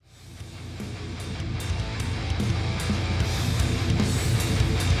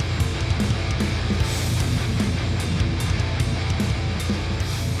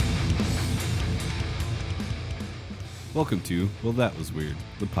Welcome to Well That Was Weird,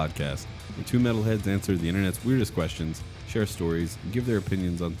 the podcast, where two metalheads answer the internet's weirdest questions, share stories, and give their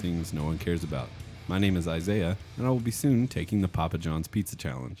opinions on things no one cares about. My name is Isaiah, and I will be soon taking the Papa John's Pizza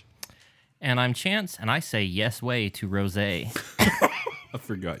Challenge. And I'm Chance, and I say yes way to rosé. I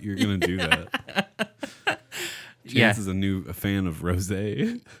forgot you were going to do that. Chance is a fan of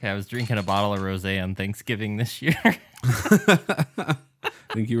rosé. Yeah, I was drinking a bottle of rosé on Thanksgiving this year. I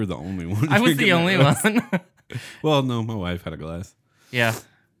think you were the only one. I was the only one. Well, no, my wife had a glass. Yeah.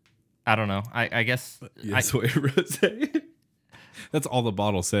 I don't know. I guess. Yes way rosé. That's all the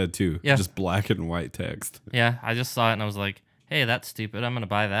bottle said, too. Yeah. Just black and white text. Yeah, I just saw it, and I was like, hey, that's stupid. I'm going to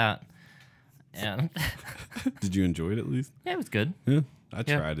buy that. And Did you enjoy it at least? yeah, it was good. Yeah, I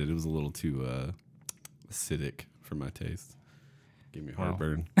tried it. It was a little too acidic for my taste. Gave me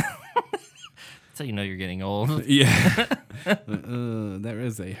heartburn. That's how you know you're getting old. Yeah. That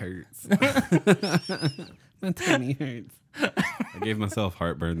rosé hurts. My tummy hurts. I gave myself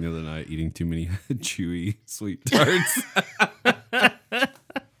heartburn the other night eating too many chewy sweet tarts.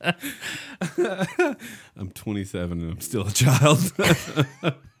 I'm 27 and I'm still a child.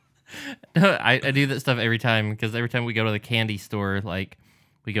 I do that stuff every time, because every time we go to the candy store, like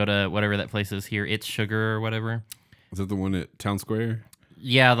we go to whatever that place is here, It's Sugar or whatever. Is that the one at Town Square?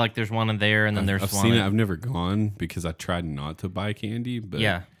 Yeah, like there's one in there, and then there's I've one. seen it. I've never gone because I tried not to buy candy, but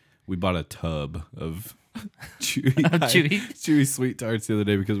Yeah. we bought a tub of chewy, chewy sweet tarts the other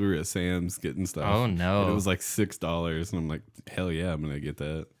day because we were at Sam's getting stuff. Oh, no. And it was like $6, and I'm like, hell yeah, I'm gonna get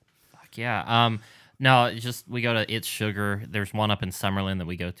that. Fuck yeah. No, it's just we go to It's Sugar. There's one up in Summerlin that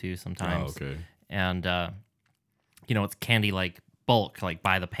we go to sometimes. Oh, okay. And it's candy like bulk, like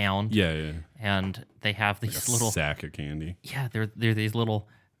by the pound. Yeah. And they have these Like a little sack of candy. Yeah, they're these little,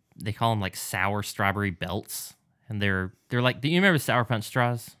 they call them like sour strawberry belts. And they're like, do you remember Sour Punch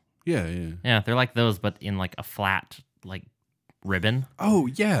straws? Yeah. Yeah, they're like those, but in like a flat like ribbon. Oh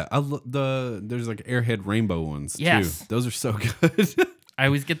yeah, there's like Airhead rainbow ones Yes. too. Those are so good. I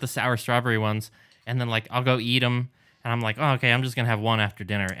always get the sour strawberry ones, and then like I'll go eat them, and I'm like, oh, okay, I'm just gonna have one after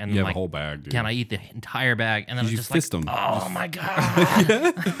dinner, and You have like, a whole bag, dude. can I eat the entire bag? And then I'm You just fist like, 'em. oh my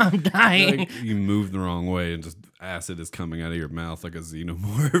god, I'm dying. Like, you move the wrong way and just acid is coming out of your mouth like a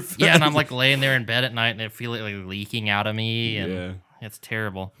xenomorph. Yeah, and I'm like laying there in bed at night, and I feel it like leaking out of me, and Yeah. it's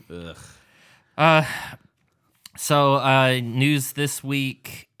terrible. Ugh. So news this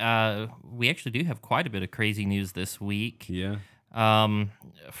week. We actually do have quite a bit of crazy news this week. Yeah.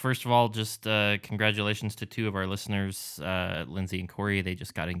 First of all, just congratulations to two of our listeners, Lindsay and Corey. They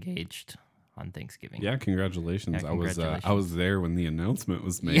just got engaged on Thanksgiving. Yeah, congratulations. Yeah, I was there when the announcement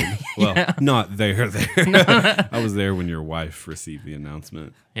was made. Well, not there. I was there when your wife received the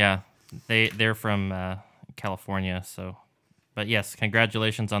announcement. Yeah, they're from California, so. But yes,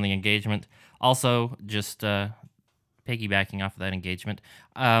 congratulations on the engagement. Also, just piggybacking off of that engagement,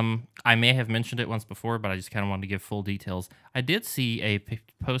 I may have mentioned it once before, but I just kind of wanted to give full details. I did see a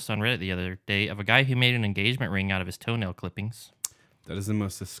post on Reddit the other day of a guy who made an engagement ring out of his toenail clippings. That is the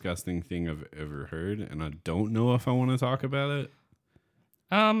most disgusting thing I've ever heard, and I don't know if I want to talk about it.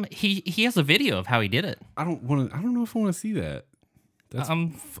 He has a video of how he did it. I don't know if I want to see that. That's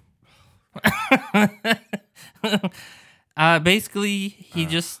Basically, he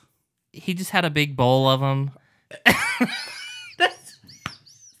just had a big bowl of them.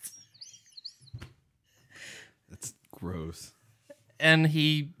 That's gross. And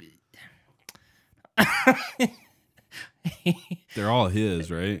They're all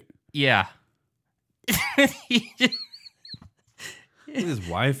his, right? yeah. Did his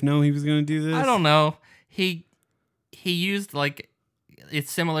wife know he was going to do this? I don't know. He used like,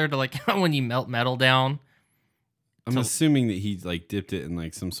 it's similar to like when you melt metal down. I'm assuming that he like dipped it in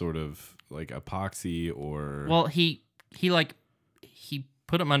like some sort of like epoxy or. Well, he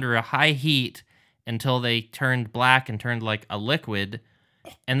put them under a high heat until they turned black and turned like a liquid,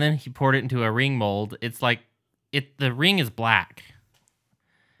 and then he poured it into a ring mold. It's like the ring is black,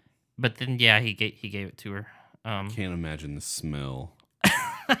 but then yeah, he gave it to her. Can't imagine the smell.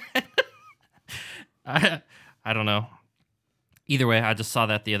 I don't know. Either way, I just saw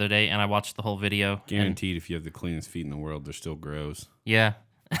that the other day, and I watched the whole video. Guaranteed, if you have the cleanest feet in the world, they're still gross. Yeah.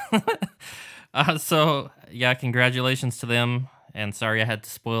 So yeah, congratulations to them, and sorry I had to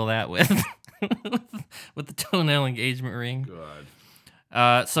spoil that with with the toenail engagement ring. God.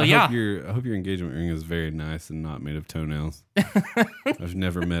 I hope your engagement ring is very nice and not made of toenails. I've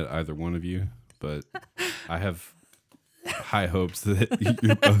never met either one of you, but I have high hopes that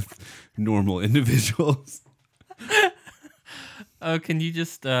you're both normal individuals. Oh, can you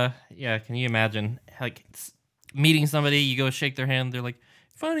just can you imagine like meeting somebody, you go shake their hand, they're like,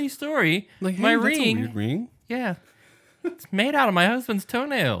 funny story, Like, hey, my that's ring. a weird ring. Yeah. It's made out of my husband's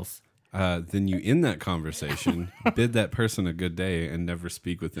toenails. Then you end that conversation, bid that person a good day, and never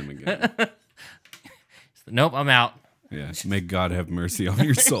speak with them again. Nope, I'm out. Yeah. May God have mercy on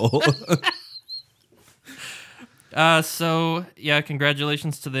your soul. So yeah,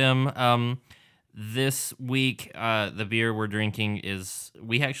 congratulations to them. This week, the beer we're drinking is.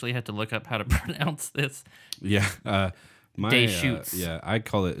 We actually had to look up how to pronounce this. Yeah. Deschutes. Yeah, I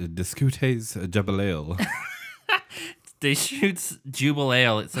call it Discutes Jabal. Deschutes Jubile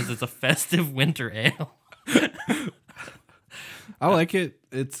Ale. It says it's a festive winter ale. I like it.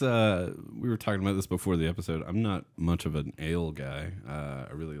 It's we were talking about this before the episode. I'm not much of an ale guy.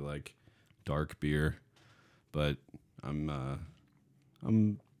 I really like dark beer, but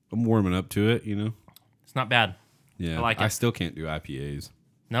I'm warming up to it, you know. It's not bad. Yeah. I like it. I still can't do IPAs.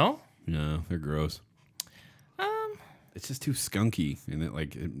 No? No, they're gross. It's just too skunky, and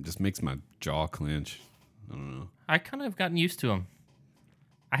it just makes my jaw clench. I don't know. I kind of gotten used to them.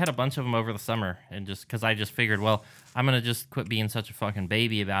 I had a bunch of them over the summer, and just because I just figured, well, I'm gonna just quit being such a fucking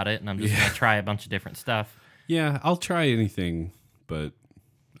baby about it, and I'm just gonna try a bunch of different stuff. Yeah, I'll try anything, but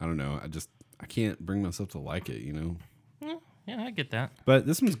I don't know. I can't bring myself to like it, you know. Yeah, I get that. But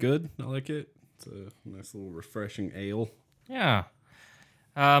this one's good. I like it. It's a nice little refreshing ale. Yeah.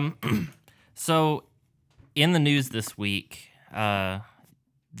 So, in the news this week,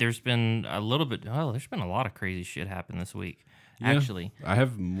 there's been a little bit. Oh, there's been a lot of crazy shit happen this week. Yeah, Actually, I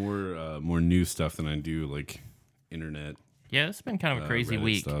have more news stuff than I do like internet. yeah, it's been kind of a crazy Reddit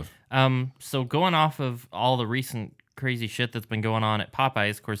week. stuff. So going off of all the recent crazy shit that's been going on at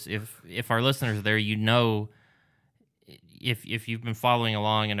Popeyes, of course, if our listeners are there, you know, if you've been following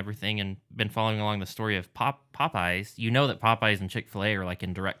along and everything and been following along the story of Popeyes, you know that Popeyes and Chick-fil-A are like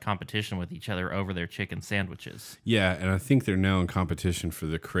in direct competition with each other over their chicken sandwiches. Yeah, and I think they're now in competition for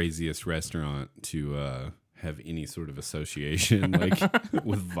the craziest restaurant to have any sort of association like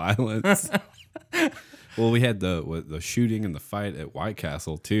with violence. Well, we had the shooting and the fight at White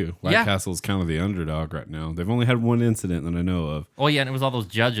Castle too. White Castle's kind of the underdog right now. They've only had one incident that I know of. Oh yeah, and it was all those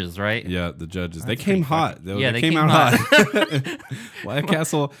judges, right? Yeah, the judges. They came hot though. Yeah, they came out hot. White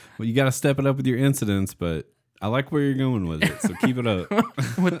Castle. Well, you got to step it up with your incidents, but I like where you're going with it. So keep it up.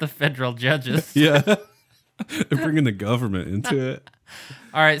 With the federal judges. Yeah, they're bringing the government into it.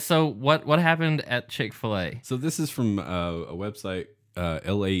 All right, so what happened at Chick-fil-A? So this is from a website,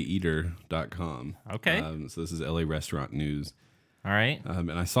 laeater.com. Okay. So this is LA restaurant news. All right.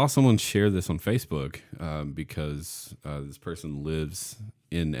 And I saw someone share this on Facebook because this person lives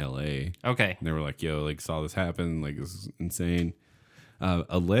in LA. Okay. And they were like, yo, like saw this happen. Like this is insane.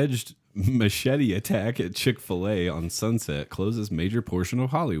 Alleged machete attack at Chick-fil-A on Sunset closes major portion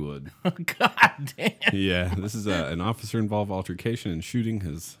of Hollywood. God damn. Yeah, this is an officer-involved altercation and shooting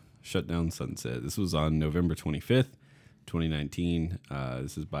has shut down Sunset. This was on November 25th, 2019.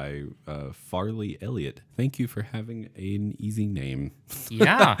 This is by Farley Elliott. Thank you for having an easy name.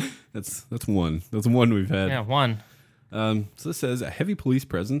 Yeah. That's one. That's one we've had. Yeah, one. So this says a heavy police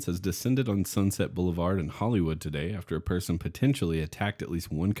presence has descended on Sunset Boulevard in Hollywood today after a person potentially attacked at least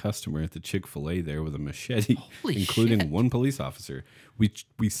one customer at the Chick-fil-A there with a machete, Holy including shit. one police officer.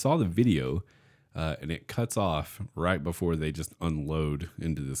 We saw the video, and it cuts off right before they just unload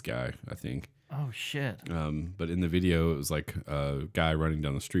into this guy, I think. Oh shit. But in the video, it was like a guy running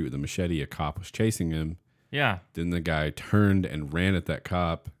down the street with a machete. A cop was chasing him. Yeah. Then the guy turned and ran at that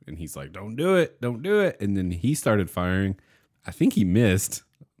cop, and he's like, don't do it, don't do it. And then he started firing. I think he missed,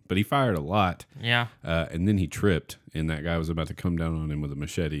 but he fired a lot. Yeah. And then he tripped, and that guy was about to come down on him with a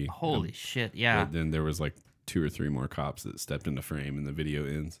machete. Holy shit. Yeah. But then there was like 2 or 3 more cops that stepped into frame, and the video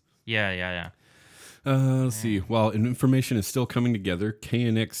ends. Yeah. Let's see. While information is still coming together,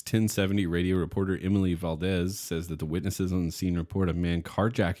 KNX 1070 radio reporter Emily Valdez says that the witnesses on the scene report a man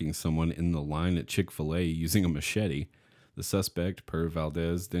carjacking someone in the line at Chick-fil-A using a machete. The suspect, per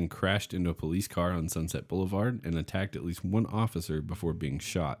Valdez, then crashed into a police car on Sunset Boulevard and attacked at least one officer before being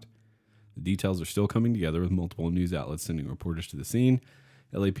shot. The details are still coming together with multiple news outlets sending reporters to the scene.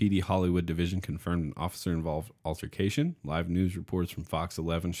 LAPD Hollywood Division confirmed an officer-involved altercation. Live news reports from Fox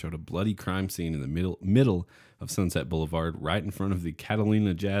 11 showed a bloody crime scene in the middle of Sunset Boulevard, right in front of the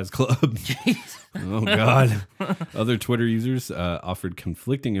Catalina Jazz Club. Oh, God. Other Twitter users offered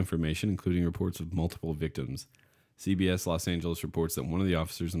conflicting information, including reports of multiple victims. CBS Los Angeles reports that one of the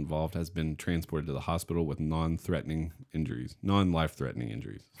officers involved has been transported to the hospital with non-life-threatening injuries.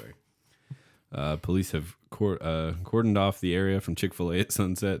 Sorry. Police have cordoned off the area from Chick-fil-A at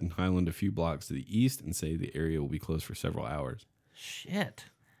Sunset and Highland a few blocks to the east and say the area will be closed for several hours. Shit.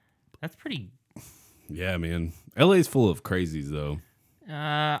 That's pretty. Yeah, man. LA's full of crazies, though.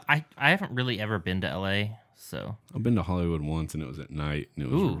 I haven't really ever been to LA, So I've been to Hollywood once, and it was at night, and it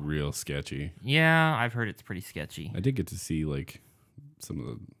was Ooh. real sketchy. yeah, I've heard it's pretty sketchy. I did get to see like some of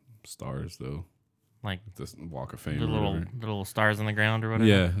the stars though, Like this Walk of Fame. the or little whatever. the little stars on the ground or whatever.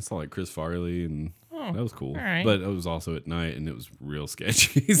 Yeah, I saw like Chris Farley, and Oh, that was cool. all right. But it was also at night, and it was real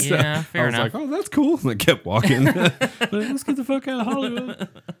sketchy. So Yeah, fair I was enough. like, oh, that's cool. And I kept walking. Like, let's get the fuck out of Hollywood.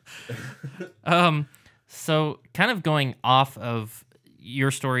 So kind of going off of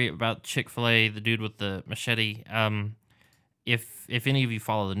your story about Chick-fil-A, the dude with the machete. If any of you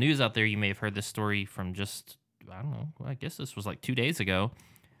follow the news out there, you may have heard this story from just, I don't know, I guess this was like 2 days ago.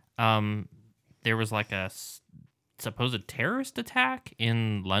 There was like a supposed terrorist attack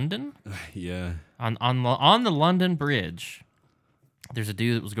in London Yeah. on the London Bridge. There's a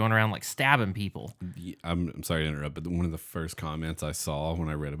dude that was going around like stabbing people. I'm sorry to interrupt, but one of the first comments I saw when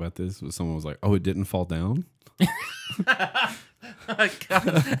I read about this was someone was like, "Oh, it didn't fall down."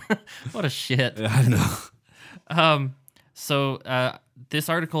 God, what a shit. I know. So this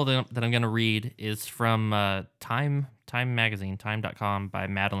article that I'm going to read is from Time magazine, time.com, by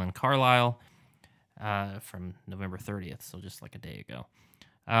Madeline Carlisle from November 30th, so just like a day ago.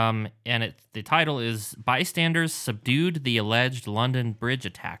 And the title is Bystanders Subdued the Alleged London Bridge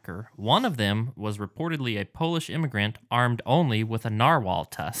Attacker. One of them was reportedly a Polish immigrant armed only with a narwhal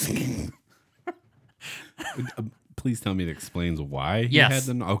tusk. Please tell me it explains why he Yes. had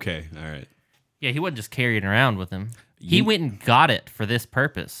them. Okay, all right. Yeah, he wasn't just carrying it around with him. He went and got it for this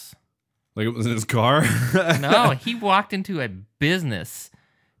purpose. Like it was in his car. No, he walked into a business,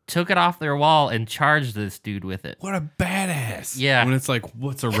 took it off their wall, and charged this dude with it. What a badass. Yeah. When it's like,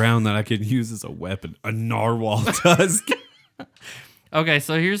 what's around that I can use as a weapon? A narwhal tusk. Okay,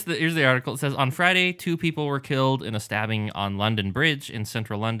 so here's the article. It says, on Friday, 2 people were killed in a stabbing on London Bridge in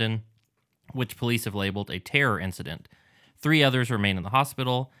central London, which police have labeled a terror incident. 3 others remain in the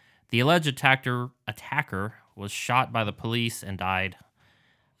hospital. The alleged attacker was shot by the police and died.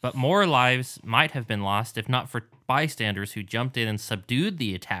 But more lives might have been lost if not for bystanders who jumped in and subdued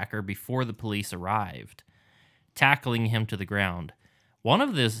the attacker before the police arrived, tackling him to the ground. One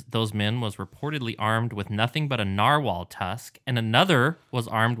of those men was reportedly armed with nothing but a narwhal tusk, and another was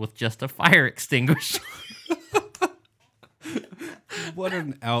armed with just a fire extinguisher. What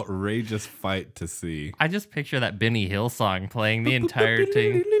an outrageous fight to see. I just picture that Benny Hill song playing the entire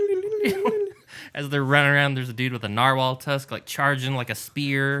thing. As they're running around, there's a dude with a narwhal tusk, like charging like a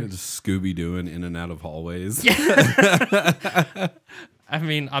spear. Just Scooby Dooing in and out of hallways. I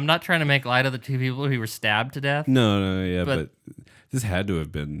mean, I'm not trying to make light of the 2 people who were stabbed to death. No, yeah, But- but this had to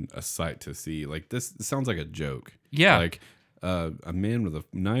have been a sight to see. Like this sounds like a joke. Yeah. Like a man with a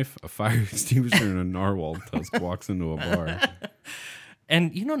knife, a fire extinguisher, and a narwhal tusk walks into a bar.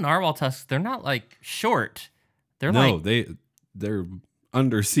 And you know, narwhal tusks, they're not like short. They're No, like, they're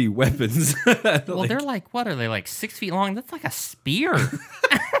undersea weapons. well, they're like, what are they, like 6 feet long? That's like a spear.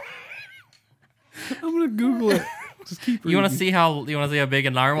 I'm gonna Google it. Just keep reading. You want to see how big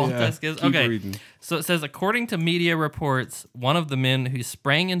a narwhal Yeah, tusk is? keep Okay. reading. So it says, according to media reports, one of the men who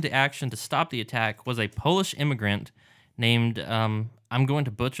sprang into action to stop the attack was a Polish immigrant named, I'm going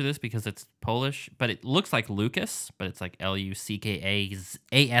to butcher this because it's Polish, but it looks like Lucas, but it's like Luckasz.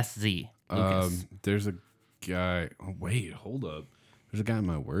 Lucas. There's a guy. Oh, wait, hold up. There's a guy in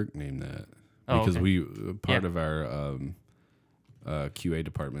my work named that Oh, because okay. we part Yeah. of our QA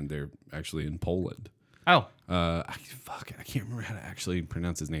department. They're actually in Poland. Oh, I can't remember how to actually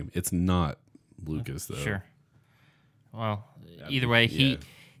pronounce his name. It's not Lucas though. sure. Well, either way, yeah.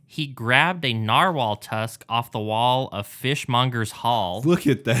 he grabbed a narwhal tusk off the wall of Fishmonger's Hall. Look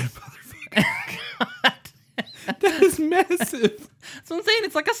at that motherfucker. That is massive. So I'm saying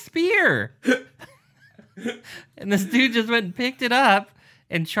it's like a spear. And this dude just went and picked it up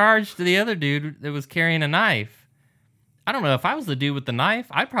and charged the other dude that was carrying a knife. I don't know. If I was the dude with the knife,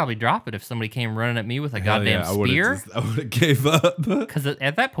 I'd probably drop it if somebody came running at me with a goddamn I would've spear. I would have gave up. Because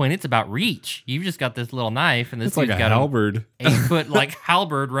at that point, it's about reach. You've just got this little knife, and this It's like dude's a got halberd. an 8-foot like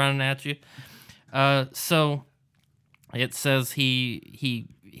halberd running at you. So it says he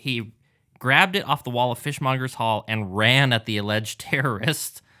grabbed it off the wall of Fishmonger's Hall and ran at the alleged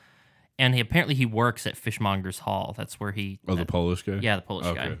terrorist. And he works at Fishmonger's Hall. That's where he. Oh, the Polish guy? Yeah, the Polish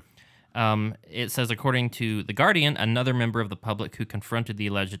guy. Okay. It says, according to The Guardian, another member of the public who confronted the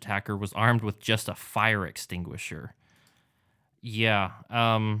alleged attacker was armed with just a fire extinguisher. Yeah.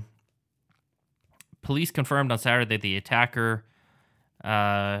 Police confirmed on Saturday the attacker,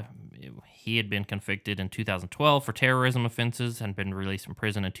 he had been convicted in 2012 for terrorism offenses and been released from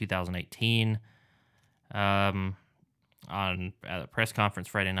prison in 2018. At a press conference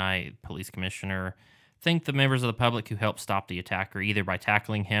Friday night, police commissioner thank the members of the public who helped stop the attacker, either by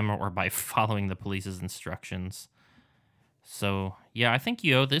tackling him or by following the police's instructions. So, yeah, I think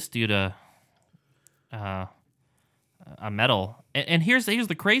you owe this dude a medal. And here's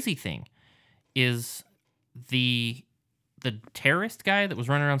the crazy thing, is the terrorist guy that was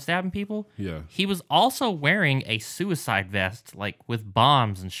running around stabbing people, Yeah. he was also wearing a suicide vest, like with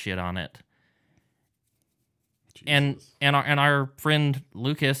bombs and shit on it. And our friend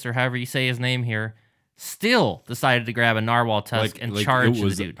Lucas, or however you say his name here, still decided to grab a narwhal tusk and charge it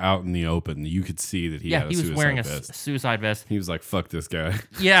was the dude. out in the open. You could see that he had a he was suicide wearing a vest. suicide vest. He was like, "Fuck this guy."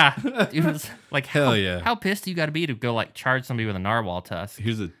 Yeah, it was like, Hell yeah. How pissed you got to be to go like charge somebody with a narwhal tusk?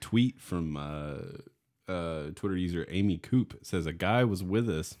 Here's a tweet from Twitter user Amy Coop. It says, a guy was with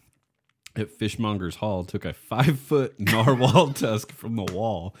us at Fishmonger's Hall, took a 5-foot narwhal tusk from the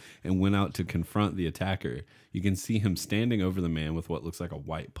wall and went out to confront the attacker. You can see him standing over the man with what looks like a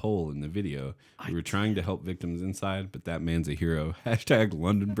white pole in the video. We were trying to help victims inside, but that man's a hero. #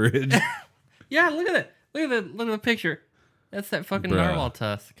 London Bridge. Yeah, look at it. Look at the picture. That's that fucking Bruh. narwhal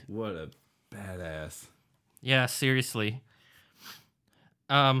tusk. What a badass. Yeah, seriously.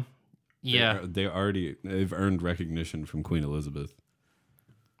 Yeah. They've earned recognition from Queen Elizabeth.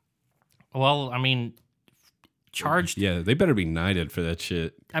 Well, I mean, charged. Yeah, they better be knighted for that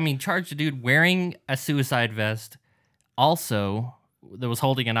shit. I mean, charged a dude wearing a suicide vest, also that was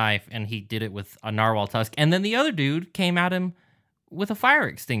holding a knife, and he did it with a narwhal tusk. And then the other dude came at him with a fire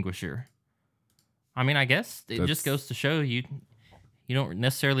extinguisher. I mean, I guess it just goes to show you don't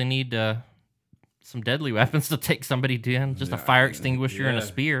necessarily need some deadly weapons to take somebody down. Just a fire extinguisher and a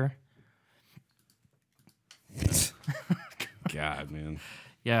spear. God, man.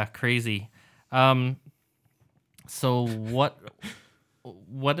 Yeah, crazy. So what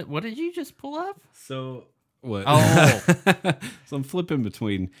did you just pull up? So what? Oh, So I'm flipping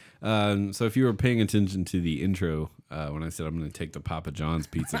between. So if you were paying attention to the intro when I said I'm going to take the Papa John's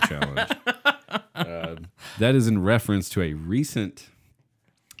pizza challenge, that is in reference to a recent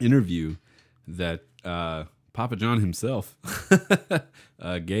interview that Papa John himself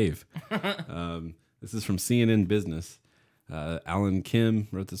gave. This is from CNN Business. Alan Kim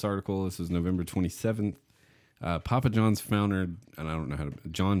wrote this article. This was November 27th. Papa John's founder, and I don't know how to,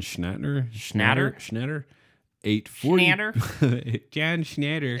 John Schnatter? Schnatter? Ate 40. Schnatter? John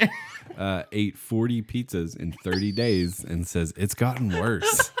Schnatter ate 40 pizzas in 30 days and says it's gotten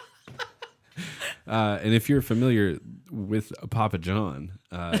worse. And if you're familiar with Papa John,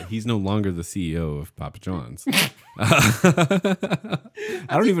 he's no longer the CEO of Papa John's. I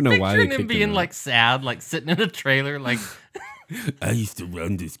don't even know why they Picturing him kicked being out. like sad, like sitting in a trailer, like I used to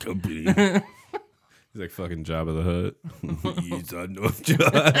run this company. He's like fucking Jabba the Hutt. Yes, I know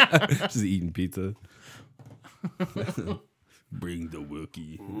Jabba. Just eating pizza. Bring the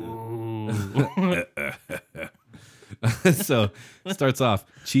Wookiee. So starts off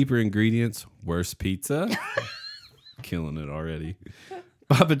cheaper ingredients, worse pizza. Killing it already.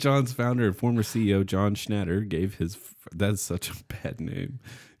 Papa John's founder and former CEO John Schnatter gave his that's such a bad name.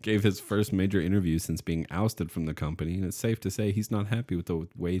 Gave his first major interview since being ousted from the company, and it's safe to say he's not happy with the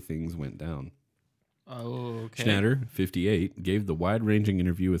way things went down. oh, okay. Schnatter, 58, gave the wide-ranging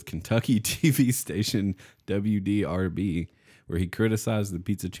interview with Kentucky TV station WDRB, where he criticized the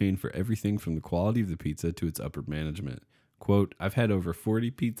pizza chain for everything from the quality of the pizza to its upper management. Quote, I've had over 40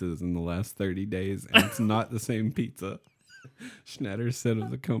 pizzas in the last 30 days, and it's not the same pizza. Schnatter said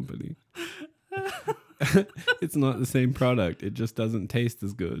of the company. It's not the same product. It just doesn't taste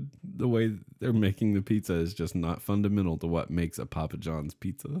as good. The way they're making the pizza is just not fundamental to what makes a Papa John's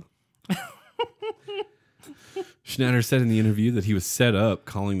pizza. Schnatter said in the interview that he was set up,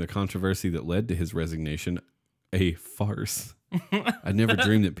 calling the controversy that led to his resignation a farce. I never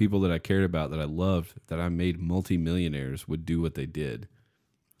dreamed that people that I cared about, that I loved, that I made multimillionaires would do what they did.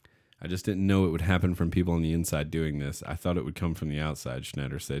 I just didn't know it would happen from people on the inside doing this. I thought it would come from the outside,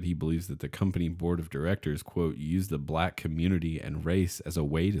 Schnatter said. He believes that the company board of directors, quote, used the black community and race as a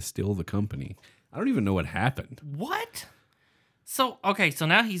way to steal the company. I don't even know what happened. What? So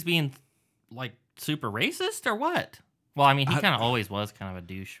now he's being like super racist or what? Well, I mean, he kind of always was kind of a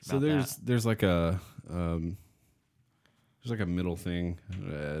douche about So that. there's like a middle thing.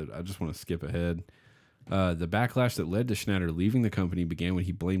 I just want to skip ahead. The backlash that led to Schnatter leaving the company began when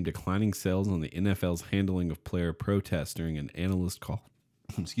he blamed declining sales on the NFL's handling of player protests during an analyst call.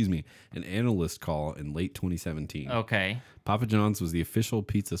 An analyst call in late 2017. Okay. Papa John's was the official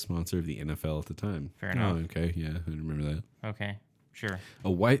pizza sponsor of the NFL at the time. Fair enough. Oh, okay, yeah, I remember that. Okay. Sure.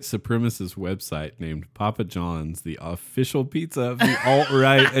 A white supremacist website named Papa John's the official pizza of the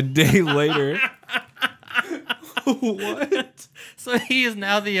alt-right a day later. What? So he is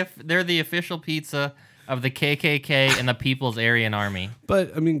now they're the official pizza of the KKK and the People's Aryan Army.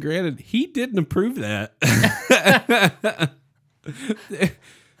 But I mean, granted, he didn't approve that.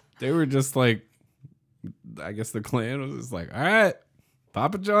 They were just like, I guess the Klan was just like, all right,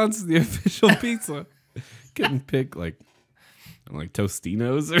 Papa John's is the official pizza. Couldn't pick like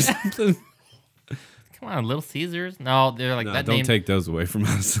Tostinos or something. Come on, Little Caesars? No, they're like No, that don't name. take those away from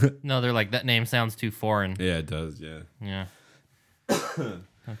us. No, they're like that name sounds too foreign. Yeah, it does. Yeah. Yeah.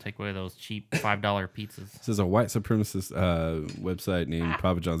 Don't take away those cheap $5 pizzas. This is a white supremacist website named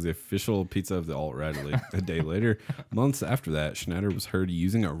Papa John's, the official pizza of the alt-right. A day later, months after that, Schneider was heard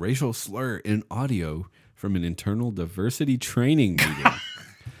using a racial slur in audio from an internal diversity training meeting.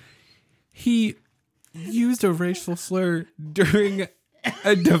 He used a racial slur during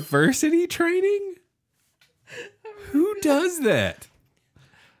a diversity training? Who does that?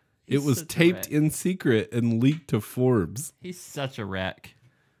 It was taped in secret and leaked to Forbes. He's such a wreck.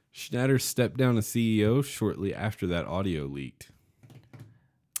 Schneider stepped down as CEO shortly after that audio leaked.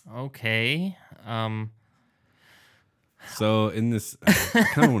 Okay. So in this, I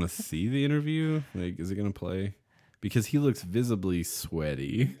kind of want to see the interview. Like, is it going to play? Because he looks visibly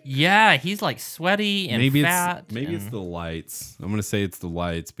sweaty. Yeah, he's like sweaty and fat. It's the lights. I'm going to say it's the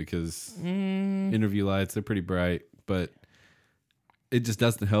lights because interview lights, they're pretty bright. But it just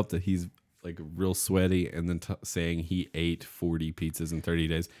doesn't help that he's like real sweaty and then saying he ate 40 pizzas in 30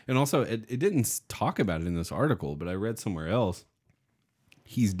 days. And also, it didn't talk about it in this article, but I read somewhere else.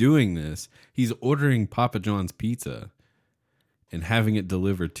 He's doing this. He's ordering Papa John's pizza and having it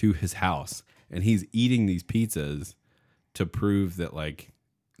delivered to his house. And he's eating these pizzas to prove that, like,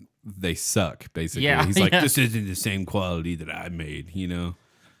 they suck, basically. Yeah, he's like, this isn't the same quality that I made, you know?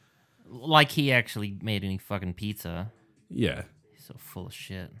 Like he actually made any fucking pizza. Yeah. He's so full of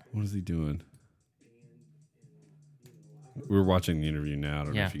shit. What is he doing? We're watching the interview now. I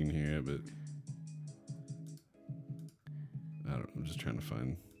don't know if you can hear it, but I'm just trying to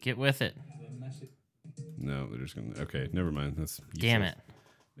find. Get with it. No, they're just going to. Okay, never mind. That's useless. Damn it.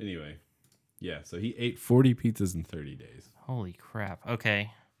 Anyway. Yeah, so he ate 40 pizzas in 30 days. Holy crap. Okay.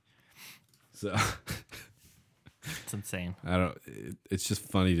 So it's insane. It's just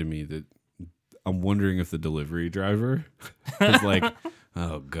funny to me that I'm wondering if the delivery driver is like,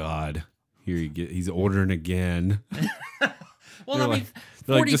 oh God, he's ordering again. Well, I mean,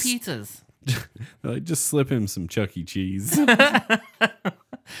 40 pizzas. They're like, just slip him some Chuck E. Cheese.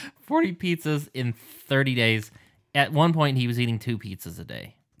 40 pizzas in 30 days. At one point, he was eating 2 pizzas a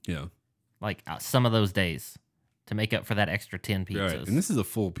day. Yeah. Like some of those days to make up for that extra 10 pizzas. Right. And this is a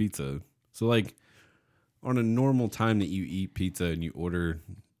full pizza. So like on a normal time that you eat pizza and you order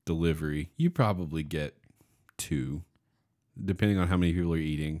delivery, you probably get 2, depending on how many people are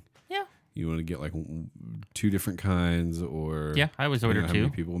eating. Yeah. You want to get like 2 different kinds or... Yeah, I always order 2. How many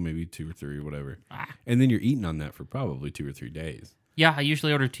people, maybe 2 or 3 or whatever. And then you're eating on that for probably 2 or 3 days. Yeah, I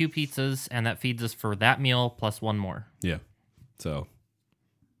usually order 2 pizzas and that feeds us for that meal plus 1 more. Yeah. So...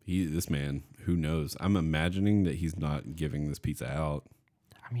 this man, who knows? I'm imagining that he's not giving this pizza out.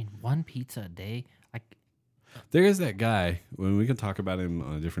 I mean, 1 pizza a day. There is that guy. When we can talk about him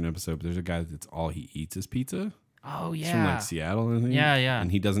on a different episode. But there's a guy that's all he eats is pizza. Oh yeah, He's from like Seattle, I think. Yeah. And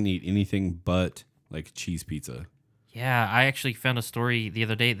he doesn't eat anything but like cheese pizza. Yeah, I actually found a story the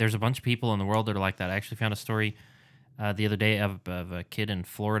other day. There's a bunch of people in the world that are like that. I actually found a story the other day of a kid in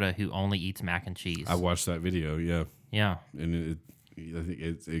Florida who only eats mac and cheese. I watched that video. Yeah. Yeah. And I think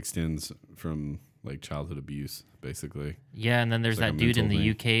it extends from like childhood abuse, basically. Yeah, and then there's like that dude in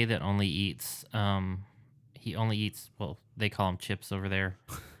the thing. UK that only eats. He only eats. Well, they call them chips over there.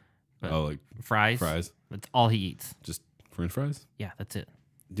 But like fries. Fries. That's all he eats. Just French fries. Yeah, that's it.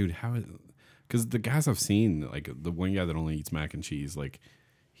 Dude, how is? Because the guys I've seen, like the one guy that only eats mac and cheese, like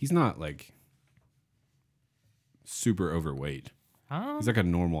he's not like super overweight. He's like a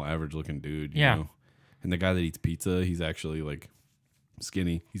normal, average-looking dude. You know? And the guy that eats pizza, he's actually like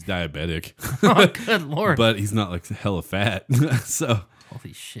skinny. He's diabetic. Oh, good Lord. But he's not like hella fat. So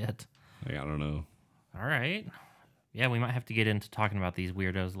Holy shit. like, I don't know. All right. Yeah, we might have to get into talking about these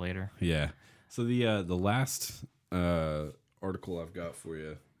weirdos later. Yeah. So the last article I've got for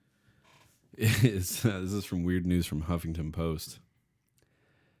you is this is from Weird News from Huffington Post.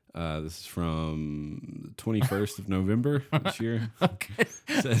 This is from the 21st of November this year. Okay.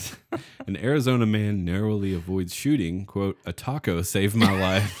 It says, an Arizona man narrowly avoids shooting, quote, a taco saved my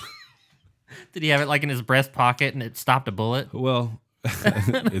life. Did he have it like in his breast pocket and it stopped a bullet? Well,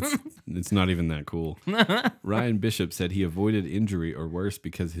 it's not even that cool. Ryan Bishop said he avoided injury or worse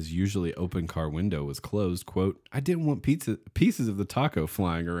because his usually open car window was closed. Quote, I didn't want pieces of the taco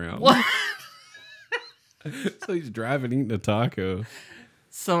flying around. What? So he's driving, eating a taco.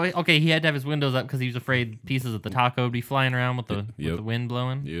 So okay, he had to have his windows up because he was afraid pieces of the taco would be flying around with the wind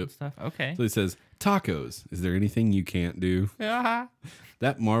blowing and stuff. Okay. So he says, tacos. Is there anything you can't do?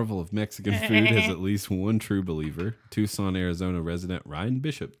 That marvel of Mexican food has at least one true believer, Tucson, Arizona resident Ryan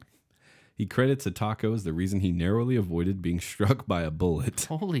Bishop. He credits a taco as the reason he narrowly avoided being struck by a bullet.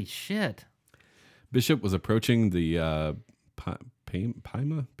 Holy shit. Bishop was approaching the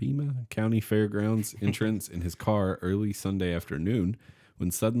Pima County Fairgrounds entrance in his car early Sunday afternoon when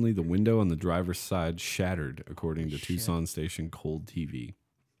suddenly the window on the driver's side shattered, according to Tucson station Cold TV.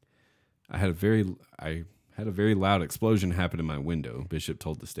 I had a very loud explosion happen in my window, Bishop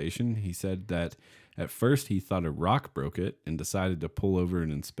told the station. He said that at first he thought a rock broke it and decided to pull over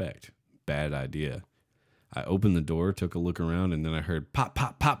and inspect. Bad idea. I opened the door, took a look around, and then I heard pop,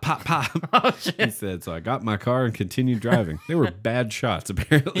 pop, pop, pop, pop. Oh, shit. He said, so I got in my car and continued driving. They were bad shots,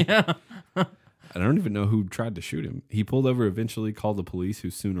 apparently. Yeah. I don't even know who tried to shoot him. He pulled over, eventually called the police, who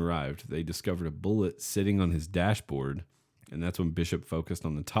soon arrived. They discovered a bullet sitting on his dashboard, and that's when Bishop focused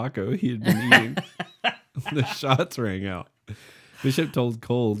on the taco he had been eating. The shots rang out. Bishop told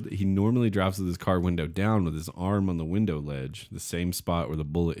Cold he normally drives with his car window down with his arm on the window ledge, the same spot where the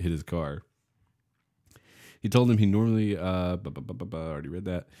bullet hit his car. He told him he normally, I already read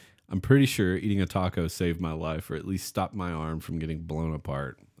that. I'm pretty sure eating a taco saved my life, or at least stopped my arm from getting blown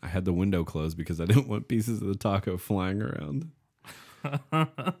apart. I had the window closed because I didn't want pieces of the taco flying around.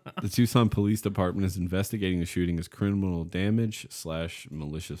 The Tucson Police Department is investigating the shooting as criminal damage /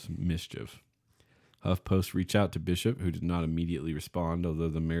 malicious mischief. HuffPost reached out to Bishop, who did not immediately respond, although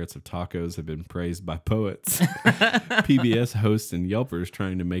the merits of tacos have been praised by poets. PBS hosts and Yelpers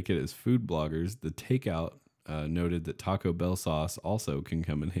trying to make it as food bloggers. The Takeout noted that Taco Bell sauce also can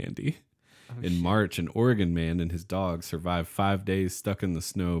come in handy. In March, an Oregon man and his dog survived 5 days stuck in the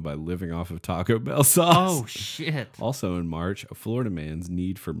snow by living off of Taco Bell sauce. Oh, shit. Also in March, a Florida man's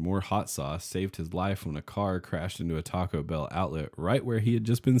need for more hot sauce saved his life when a car crashed into a Taco Bell outlet right where he had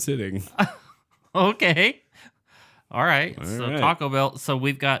just been sitting. Okay. All right. All So right. Taco Bell. So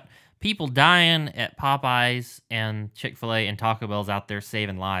we've got people dying at Popeyes and Chick-fil-A and Taco Bell's out there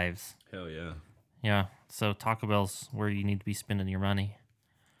saving lives. Hell yeah. Yeah. So Taco Bell's where you need to be spending your money.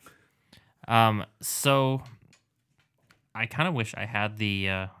 So I kind of wish I had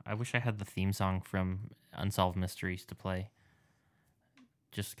the theme song from Unsolved Mysteries to play.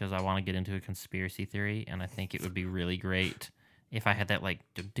 Just because I want to get into a conspiracy theory, and I think it would be really great if I had that like.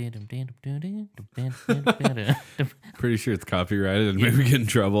 Pretty sure it's copyrighted and maybe get in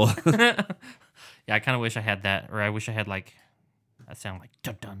trouble. Yeah, I kind of wish I had that, or I wish I had like a sound like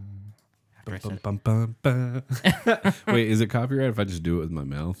dun dun. After I said it. Bum, bum, bum. Wait, is it copyrighted if I just do it with my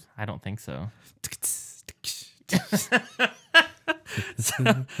mouth? I don't think so.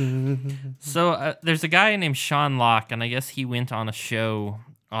 So there's a guy named Sean Locke, and I guess he went on a show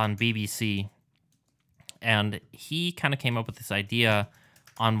on BBC, and he kind of came up with this idea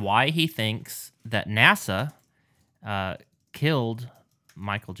on why he thinks that NASA killed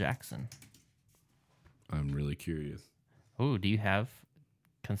Michael Jackson. I'm really curious. Oh, do you have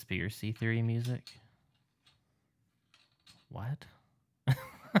conspiracy theory music? What?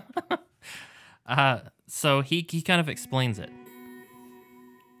 So he kind of explains it.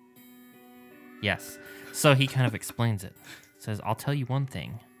 Yes. So he kind of explains it. Says, I'll tell you one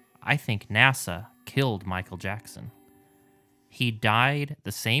thing. I think NASA killed Michael Jackson. He died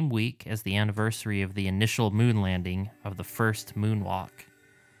the same week as the anniversary of the initial moon landing of the first moonwalk.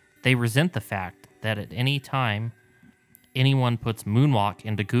 They resent the fact that at any time anyone puts moonwalk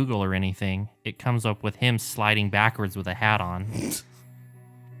into Google or anything, it comes up with him sliding backwards with a hat on.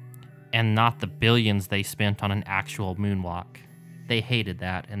 And not the billions they spent on an actual moonwalk. They hated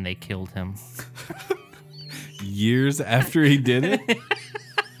that and they killed him. Years after he did it?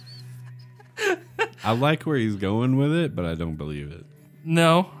 I like where he's going with it, but I don't believe it.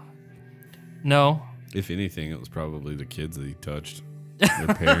 No. If anything, it was probably the kids that he touched.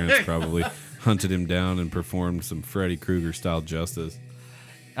 Their parents probably hunted him down and performed some Freddy Krueger style justice.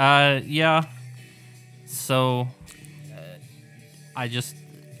 Yeah. So, I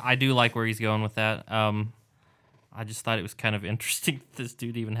do like where he's going with that. I just thought it was kind of interesting that this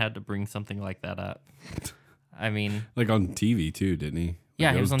dude even had to bring something like that up. I mean, Like on TV too, didn't he? Like Yeah,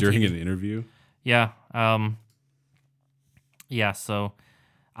 he that was on during TV. an interview. yeah. Yeah, so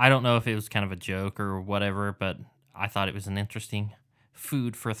I don't know if it was kind of a joke or whatever, but I thought it was an interesting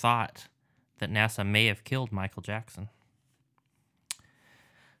food for thought that NASA may have killed Michael Jackson.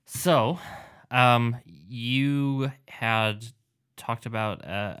 So, you had talked about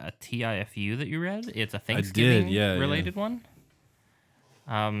a TIFU that you read. It's a Thanksgiving yeah. related one.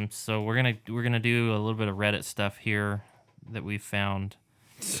 So we're gonna do a little bit of Reddit stuff here that we've found.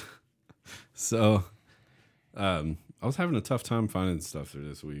 So, I was having a tough time finding stuff through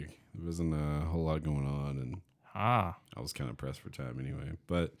this week. There wasn't a whole lot going on, and I was kind of pressed for time anyway.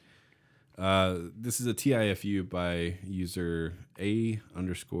 But this is a TIFU by user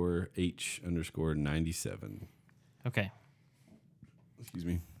A_H_97. Okay. Excuse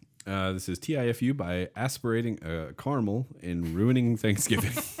me. This is TIFU by aspirating a caramel and ruining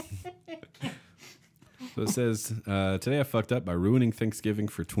Thanksgiving. So it says, today I fucked up by ruining Thanksgiving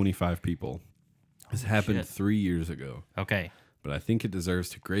for 25 people. This happened 3 years ago. Okay. But I think it deserves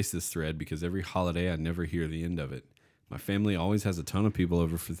to grace this thread because every holiday I never hear the end of it. My family always has a ton of people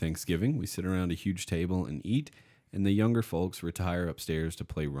over for Thanksgiving. We sit around a huge table and eat, and the younger folks retire upstairs to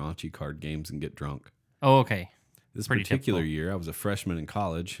play raunchy card games and get drunk. Oh, okay. This Pretty particular typical. year, I was a freshman in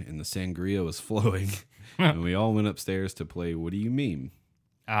college, and the sangria was flowing, and we all went upstairs to play What Do You Mean?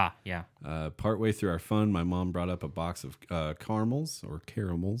 Yeah. Partway through our fun, my mom brought up a box of caramels, or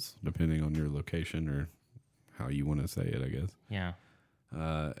caramels, depending on your location or how you want to say it, I guess. Yeah.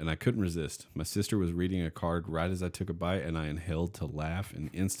 And I couldn't resist. My sister was reading a card right as I took a bite, and I inhaled to laugh and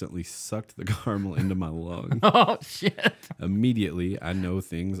instantly sucked the caramel into my lung. Oh, shit. Immediately, I know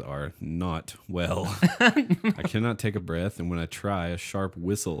things are not well. I cannot take a breath, and when I try, a sharp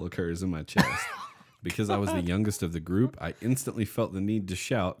whistle occurs in my chest. Because I was the youngest of the group, I instantly felt the need to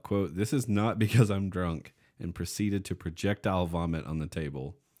shout, quote, "This is not because I'm drunk," and proceeded to projectile vomit on the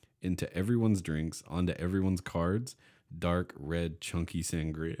table, into everyone's drinks, onto everyone's cards, dark, red, chunky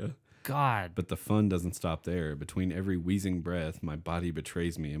sangria. God. But the fun doesn't stop there. Between every wheezing breath, my body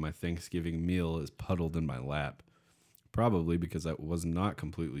betrays me, and my Thanksgiving meal is puddled in my lap. Probably because that was not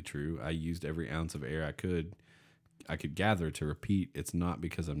completely true. I used every ounce of air I could gather to repeat, "It's not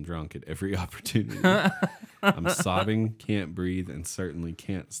because I'm drunk," at every opportunity. I'm sobbing, can't breathe, and certainly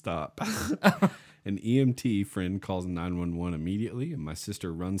can't stop. An EMT friend calls 911 immediately, and my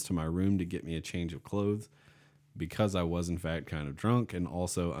sister runs to my room to get me a change of clothes. Because I was, in fact, kind of drunk and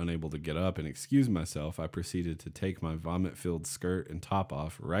also unable to get up and excuse myself, I proceeded to take my vomit-filled skirt and top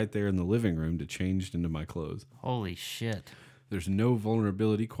off right there in the living room to change into my clothes. Holy shit. There's no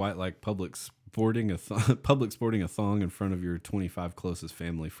vulnerability quite like public sporting a thong in front of your 25 closest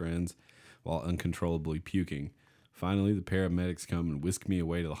family friends while uncontrollably puking. Finally, the paramedics come and whisk me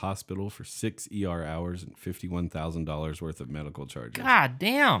away to the hospital for 6 ER hours and $51,000 worth of medical charges. God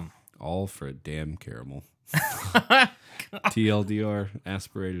damn. All for a damn caramel. TLDR,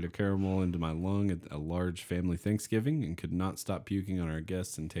 aspirated a caramel into my lung at a large family Thanksgiving and could not stop puking on our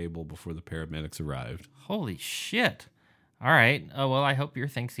guests and table before the paramedics arrived. Holy shit. All right. Oh, well, I hope your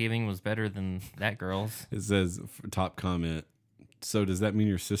Thanksgiving was better than that girl's. It says, top comment, "So does that mean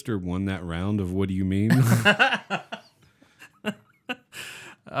your sister won that round of What Do You Mean?"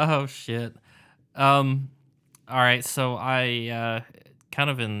 Oh, shit. All right. So I kind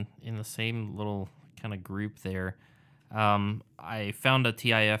of in the same little kind of group there. I found a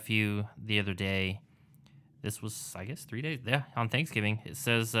TIFU the other day. This was, I guess, 3 days. Yeah, on Thanksgiving. It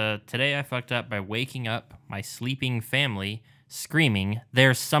says, today I fucked up by waking up my sleeping family screaming,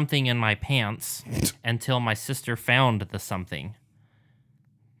 "There's something in my pants," until my sister found the something.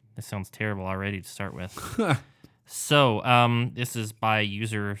 This sounds terrible already to start with. So, this is by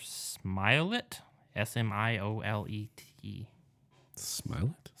user Smilet, SMIOLET.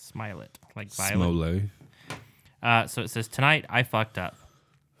 Smilet? Smilet, like violet. Smole. So it says, tonight I fucked up.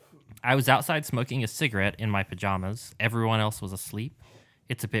 I was outside smoking a cigarette in my pajamas. Everyone else was asleep.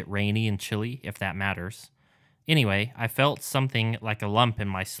 It's a bit rainy and chilly, if that matters. Anyway, I felt something like a lump in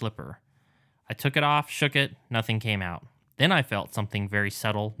my slipper. I took it off, shook it, nothing came out. Then I felt something very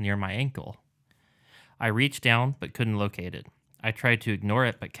subtle near my ankle. I reached down, but couldn't locate it. I tried to ignore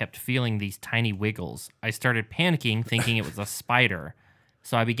it, but kept feeling these tiny wiggles. I started panicking, thinking it was a spider.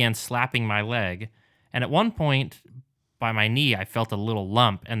 So I began slapping my leg. And at one point, by my knee, I felt a little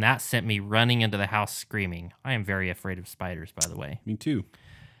lump, and that sent me running into the house screaming. I am very afraid of spiders, by the way. Me too.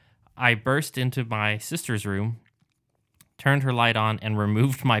 I burst into my sister's room, turned her light on, and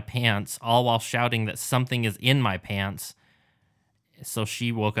removed my pants, all while shouting that something is in my pants. So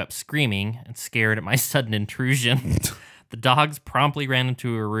she woke up screaming and scared at my sudden intrusion. The dogs promptly ran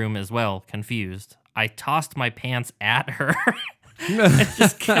into her room as well, confused. I tossed my pants at her. I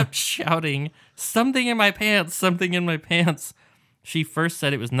just kept shouting, "Something in my pants, something in my pants." She first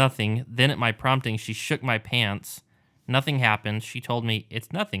said it was nothing. Then at my prompting, she shook my pants. Nothing happened. She told me,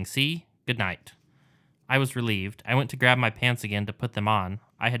 "It's nothing, see? Good night." I was relieved. I went to grab my pants again to put them on.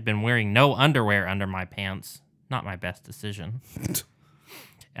 I had been wearing no underwear under my pants. Not my best decision.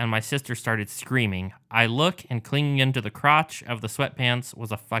 and my sister started screaming. I look, and clinging into the crotch of the sweatpants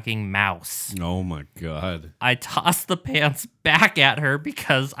was a fucking mouse. Oh my God. I tossed the pants back at her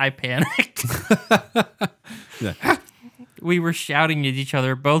because I panicked. We were shouting at each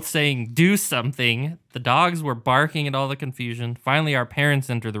other, both saying, "Do something." The dogs were barking at all the confusion. Finally, our parents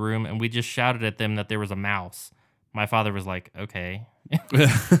entered the room, and we just shouted at them that there was a mouse. My father was like, "Okay."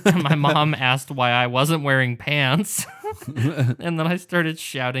 And my mom asked why I wasn't wearing pants. And then I started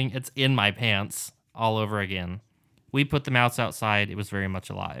shouting, "It's in my pants," all over again. We put the mouse outside. It was very much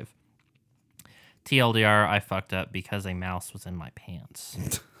alive. TLDR, I fucked up because a mouse was in my pants.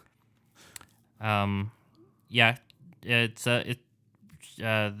 Yeah, it says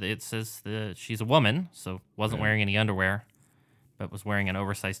that she's a woman, so wasn't wearing any underwear, but was wearing an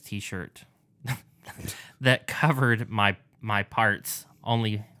oversized T-shirt that covered my parts.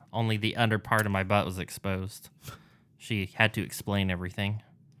 Only the under part of my butt was exposed. She had to explain everything.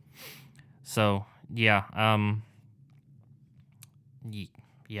 So yeah,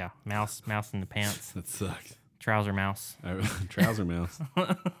 mouse in the pants. That sucks. Trouser mouse. Trouser mouse.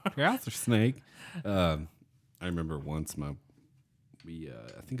 Trouser snake. I remember once I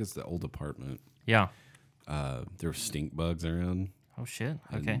think it's the old apartment. Yeah. There were stink bugs around. Oh shit.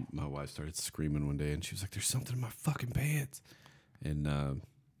 Okay. And my wife started screaming one day, and she was like, "There's something in my fucking pants," and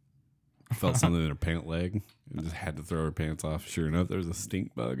felt something in her pant leg, and just had to throw her pants off. Sure enough, there was a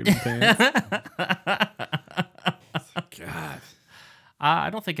stink bug in her pants. God.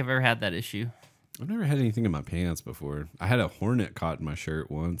 I don't think I've ever had that issue. I've never had anything in my pants before. I had a hornet caught in my shirt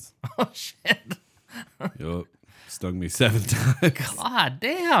once. Oh shit. Yup. Stung me 7 times. God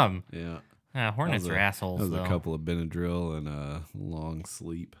damn. Yeah. Hornets are assholes, That was though. a couple of Benadryl and a long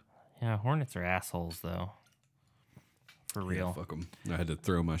sleep. Yeah, hornets are assholes, though. For real. Yeah, fuck them. I had to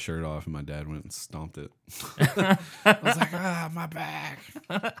throw my shirt off, and my dad went and stomped it. I was like, my back.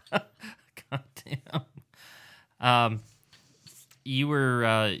 God damn. You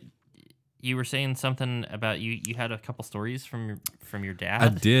were saying something about you had a couple stories from your dad? I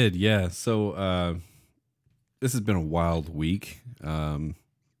did, yeah. So this has been a wild week.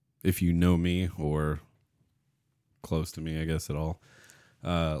 If you know me or close to me, I guess, at all.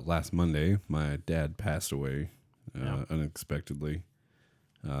 Last Monday, my dad passed away unexpectedly.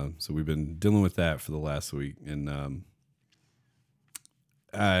 So we've been dealing with that for the last week. And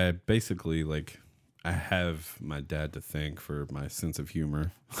I basically, I have my dad to thank for my sense of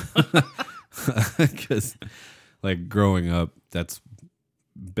humor. Because, growing up, that's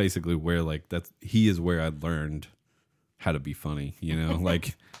basically where, he is where I learned how to be funny,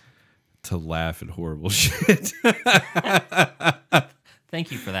 to laugh at horrible shit.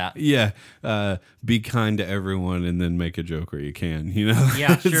 Thank you for that. Yeah. Be kind to everyone and then make a joke where you can,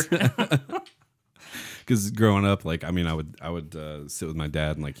 Yeah, sure. Because growing up, I would sit with my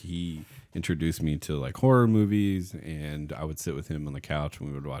dad, and he introduced me to horror movies, and I would sit with him on the couch and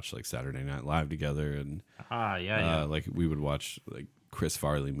we would watch Saturday Night Live together, and we would watch Chris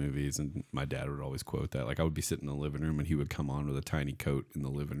Farley movies, and my dad would always quote that. I would be sitting in the living room, and he would come on with a tiny coat in the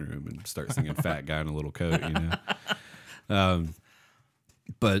living room and start singing "Fat Guy in a Little Coat,"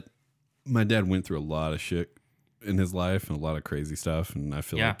 But my dad went through a lot of shit in his life and a lot of crazy stuff, and I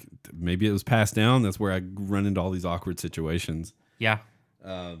feel like maybe it was passed down. That's where I run into all these awkward situations. Yeah.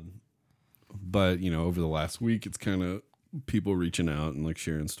 But over the last week, it's kind of people reaching out and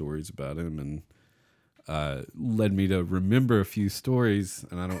sharing stories about him, and led me to remember a few stories.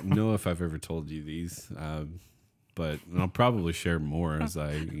 And I don't know if I've ever told you these, but I'll probably share more as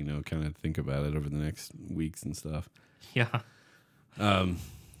I kind of think about it over the next weeks and stuff. Yeah.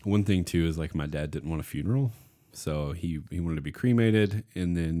 One thing too is my dad didn't want a funeral, so he wanted to be cremated,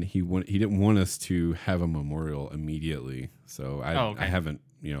 and then he didn't want us to have a memorial immediately. So I haven't,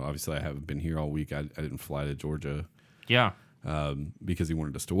 obviously I haven't been here all week. I didn't fly to Georgia. Yeah. Because he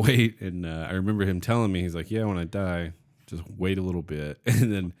wanted us to wait, and I remember him telling me, he's like, "Yeah, when I die, just wait a little bit,"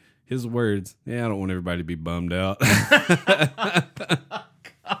 and then his words, "Yeah, I don't want everybody to be bummed out." He's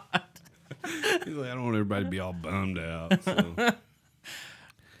like, "I don't want everybody to be all bummed out." So.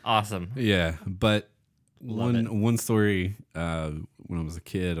 Awesome. Yeah, but one story, when I was a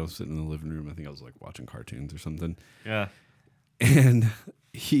kid, I was sitting in the living room. I think I was watching cartoons or something. Yeah. And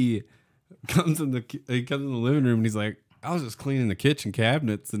he comes in the living room, and he's like, "I was just cleaning the kitchen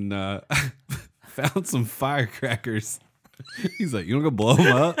cabinets and found some firecrackers." He's like, "You want to go blow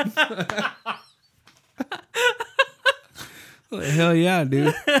them up?" Like, hell yeah,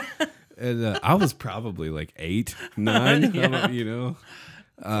 dude. And I was probably 8, 9, Yeah.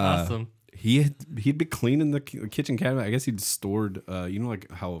 Awesome. He'd be cleaning the kitchen cabinet. I guess he'd stored,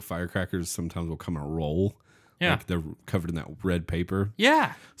 how firecrackers sometimes will come in a roll. Yeah. Like they're covered in that red paper.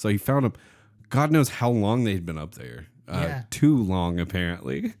 Yeah. So he found them. God knows how long they'd been up there. Yeah. Too long,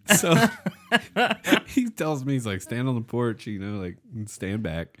 apparently. So he tells me, he's like, stand on the porch, like stand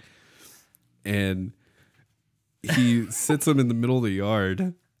back. And he sits them in the middle of the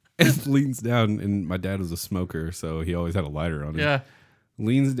yard and leans down. And my dad was a smoker, so he always had a lighter on him. Yeah.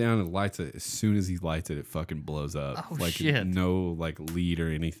 Leans down and lights it. As soon as he lights it, it fucking blows up. Oh, like shit. no like lead or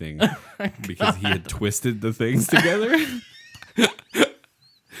anything. Because he had twisted the things together.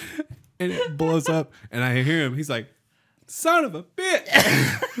 And it blows up. And I hear him. He's like, son of a bitch.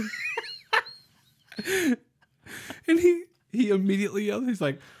 And he immediately yells, he's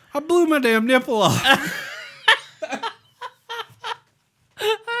like, I blew my damn nipple off.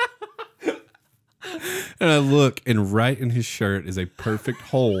 And I look, and right in his shirt is a perfect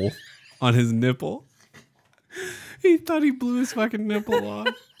hole on his nipple. He thought he blew his fucking nipple off.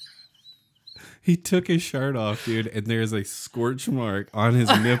 He took his shirt off, dude, and there's a scorch mark on his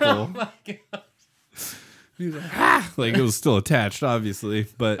nipple. Oh my God. He's like, ah! Like it was still attached, obviously,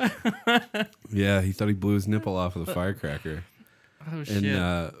 but yeah, he thought he blew his nipple off with a firecracker. Oh shit!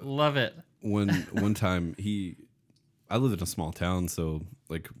 Love it. One time I lived in a small town, so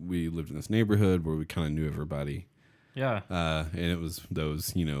like we lived in this neighborhood where we kind of knew everybody. Yeah. And it was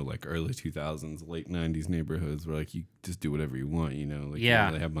those, like early 2000s, late 90s neighborhoods where like you just do whatever you want, like you don't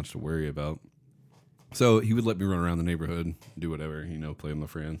really have much to worry about. So he would let me run around the neighborhood, do whatever, play with my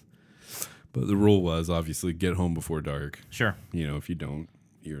friends. But the rule was obviously get home before dark. Sure. If you don't,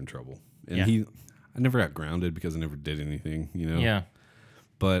 you're in trouble. And Yeah. I never got grounded because I never did anything, Yeah.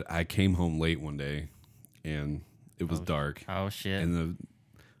 But I came home late one day and it was dark. Oh shit. And the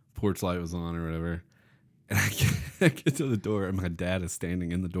porch light was on or whatever. And I get to the door and my dad is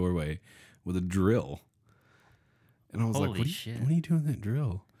standing in the doorway with a drill. And I was like, what are you doing with that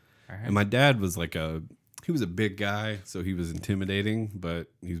drill? All right. And my dad was like he was a big guy, so he was intimidating, but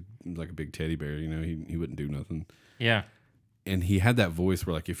he's like a big teddy bear, he wouldn't do nothing. Yeah. And he had that voice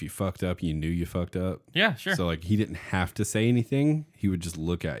where like if you fucked up, you knew you fucked up. Yeah, sure. So like he didn't have to say anything. He would just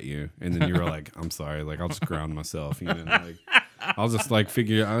look at you and then you were like, I'm sorry, like I'll just ground myself, like I'll just like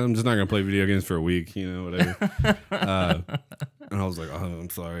figure I'm just not gonna play video games for a week, whatever. And I was like, oh, I'm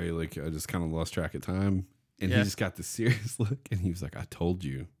sorry, like I just kind of lost track of time. And he just got this serious look and he was like, I told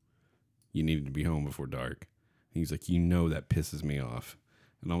you needed to be home before dark. And he's like, that pisses me off.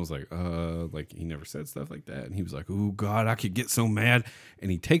 And I was like he never said stuff like that. And he was like, oh God, I could get so mad. And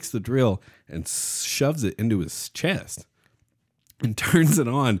he takes the drill and shoves it into his chest and turns it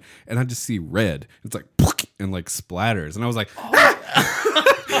on. And I just see red. It's like, and like splatters. And I was like, oh my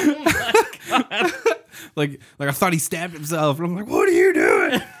God. like I thought he stabbed himself. And I'm like, what are you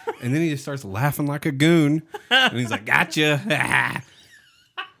doing? And then he just starts laughing like a goon. And he's like, gotcha.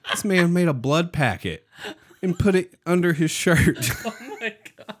 This man made a blood packet and put it under his shirt. Oh my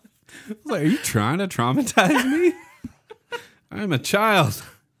God. I was like, are you trying to traumatize me? I'm a child.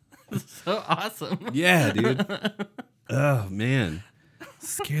 So awesome. Yeah, dude. Oh, man.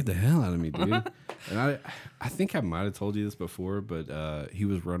 Scared the hell out of me, dude. And I think I might have told you this before, but he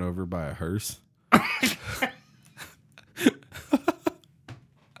was run over by a hearse.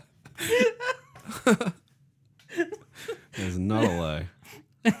 That's not a lie.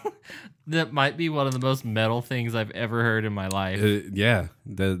 That might be one of the most metal things I've ever heard in my life. Yeah.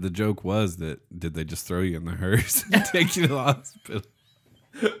 The joke was that did they just throw you in the hearse and take you to the hospital?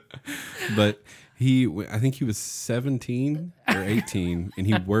 But I think he was 17 or 18 and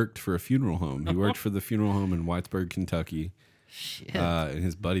he worked for a funeral home. He worked for the funeral home in Whitesburg, Kentucky. Shit. And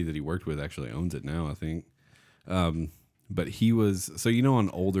his buddy that he worked with actually owns it now, I think. But he was, so on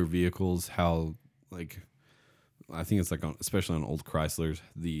older vehicles, how like, I think it's like especially on old Chryslers,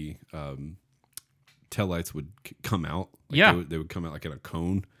 the taillights would come out. Like they would come out like in a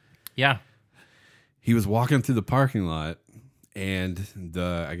cone. Yeah. He was walking through the parking lot, and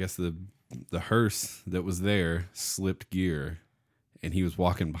the hearse that was there slipped gear, and he was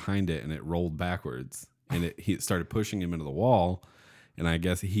walking behind it, and it rolled backwards, and it started pushing him into the wall, and I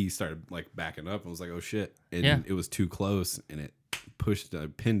guess he started like backing up and was like, "Oh shit!" And it was too close, and it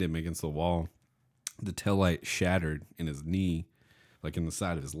pinned him against the wall. The taillight shattered in his knee, like in the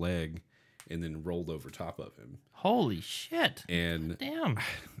side of his leg, and then rolled over top of him. Holy shit. And damn.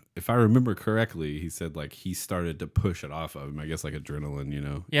 If I remember correctly, he said like he started to push it off of him, I guess like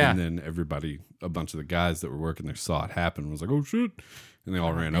adrenaline, Yeah. And then a bunch of the guys that were working there saw it happen, was like, oh shit. And they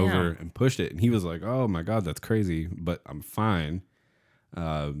all ran over and pushed it. And he was like, oh my God, that's crazy, but I'm fine.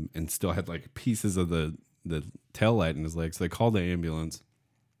 And still had like pieces of the taillight in his leg. So they called the ambulance,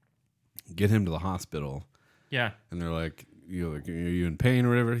 get him to the hospital. Yeah. And they're like, like, are you in pain or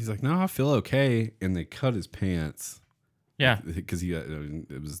whatever? He's like, no, I feel okay. And they cut his pants. Yeah. Because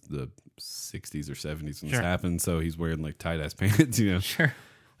it was the 60s or 70s when Sure. this happened. So he's wearing like tight ass pants, Sure.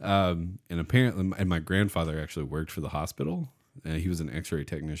 And apparently, and my grandfather actually worked for the hospital. And he was an x-ray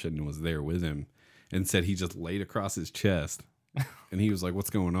technician and was there with him and said he just laid across his chest. And he was like, what's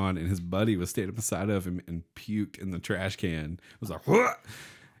going on? And his buddy was standing beside of him and puked in the trash can. It was like, what?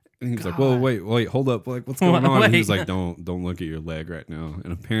 And he was like, whoa, wait, hold up. Like, what's going on? And he was like, don't look at your leg right now.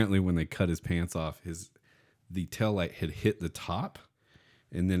 And apparently when they cut his pants off, the tail light had hit the top.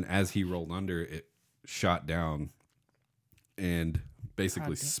 And then as he rolled under, it shot down and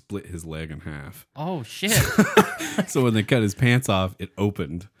basically split his leg in half. Oh, shit. So when they cut his pants off, it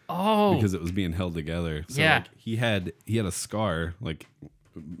opened. Oh. Because it was being held together. So Yeah. like, he had a scar like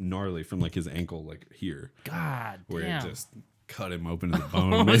gnarly from like his ankle like here. God Where damn. it just cut him open to the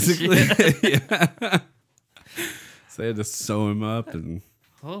bone basically. Yeah. So they had to sew him up and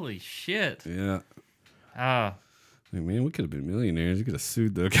Holy shit. yeah. Ah. Like, man, we could have been millionaires. You could have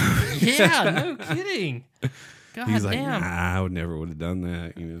sued the company. Yeah, no kidding. God He's like, damn. nah, I would never would have done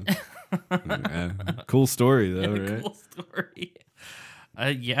that, Yeah. Cool story though, right? Cool story.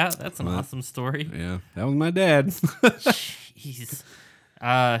 Yeah, that's an awesome story. Yeah. That was my dad. Jeez.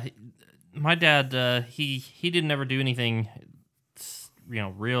 My dad, he didn't ever do anything,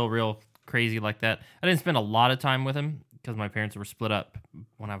 real crazy like that. I didn't spend a lot of time with him because my parents were split up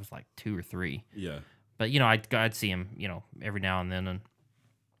when I was like 2 or 3. Yeah. But I'd see him, every now and then, and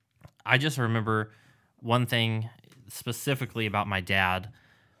I just remember one thing specifically about my dad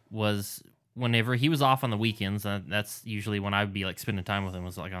was whenever he was off on the weekends. That's usually when I would be like spending time with him,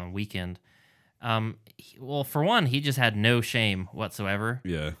 was like on a weekend. Well, for one, he just had no shame whatsoever.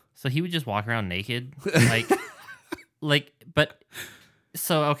 Yeah. So he would just walk around naked,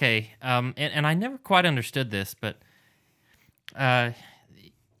 okay. And I never quite understood this, but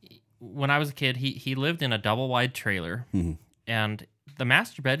when I was a kid, he lived in a double wide trailer, and the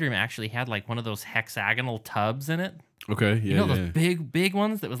master bedroom actually had like one of those hexagonal tubs in it. Okay. Yeah. Those big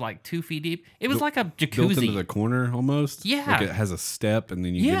ones that was like 2 feet deep. It was like a jacuzzi. Built into the corner almost. Yeah. Like it has a step and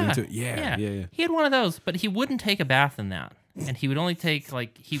then you get into it. Yeah. He had one of those, but he wouldn't take a bath in that. And he would only take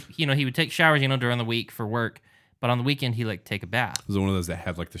like he would take showers, during the week for work, but on the weekend he like take a bath. Was it one of those that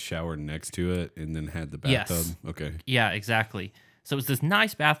had like the shower next to it and then had the bathtub? Yes. Okay. Yeah, exactly. So it was this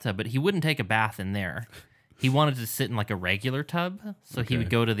nice bathtub, but he wouldn't take a bath in there. He wanted to sit in like a regular tub, so he would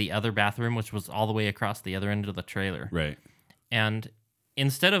go to the other bathroom, which was all the way across the other end of the trailer. Right. And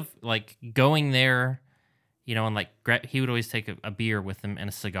instead of like going there, and like he would always take a beer with him and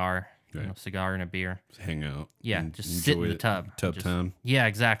a cigar, Right. Cigar and a beer. Just hang out. Yeah, and just sit in enjoy the it. tub. Tub Just- time. Yeah,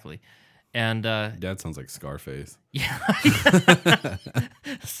 exactly. And Dad sounds like Scarface. yeah.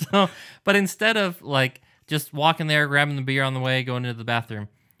 But instead of like just walking there, grabbing the beer on the way, going into the bathroom,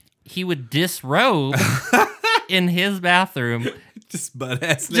 he would disrobe in his bathroom, Just butt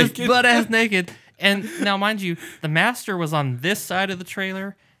ass just naked. butt ass naked. And now, mind you, the master was on this side of the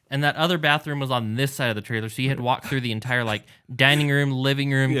trailer, and that other bathroom was on this side of the trailer. So you had to walk through the entire like dining room,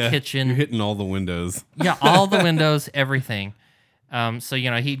 living room, Yeah, kitchen. You're hitting all the windows. Yeah, all the windows, everything. So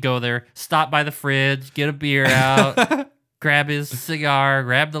he'd go there, stop by the fridge, get a beer out, grab his cigar,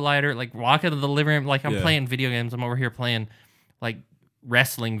 grab the lighter, like walk into the living room. Like I'm playing video games. I'm over here playing like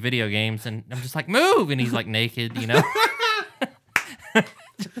wrestling video games, and I'm just like, move, and he's like naked, and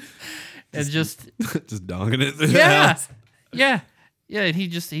just Just donging it through the yeah, house. yeah. And he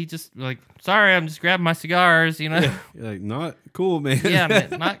just like, sorry, I'm just grabbing my cigars, You're like, not cool, man. Yeah,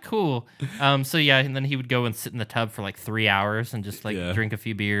 man, not cool. So yeah, and then he would go and sit in the tub for like 3 hours and just like drink a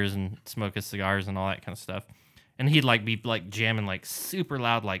few beers and smoke his cigars and all that kind of stuff. And he'd like be like jamming like super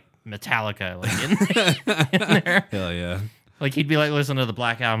loud like Metallica like in there. Hell yeah. Like he'd be like listening to the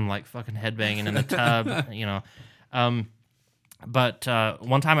Black Album like fucking headbanging in the tub, But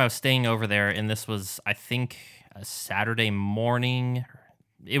one time I was staying over there, and this was I think a Saturday morning.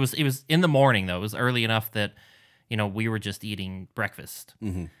 It was in the morning though. It was early enough that we were just eating breakfast,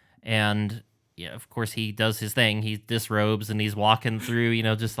 and yeah, of course he does his thing. He disrobes and he's walking through,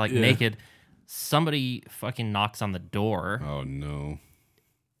 just like naked. Somebody fucking knocks on the door, Oh no.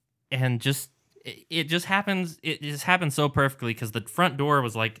 and it just happens. It just happens so perfectly because the front door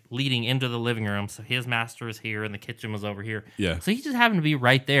was like leading into the living room, so his master was here and the kitchen was over here. Yeah. So he just happened to be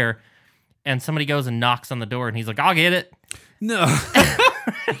right there, and somebody goes and knocks on the door, and he's like, "I'll get it." No.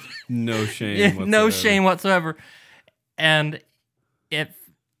 No shame. Yeah, no whatsoever. shame whatsoever. And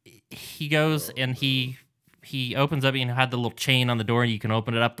he goes and he opens up, had the little chain on the door, and you can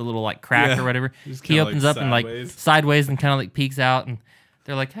open it up, the little like crack Yeah. or whatever. Just He kinda, opens like, up and like sideways. sideways and kind of like peeks out, and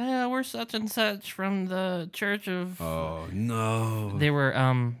They're like, hey, we're such and such from the Church of. Oh no. They were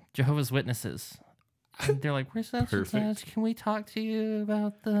Jehovah's Witnesses. And they're like, we're such and Perfect. such. Can we talk to you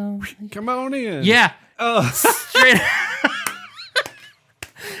about the? Come on in. Yeah, Oh straight.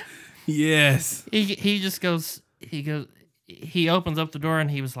 yes. He just goes. He opens up the door and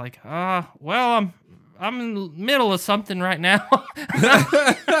he was like, well, I'm in the middle of something right now.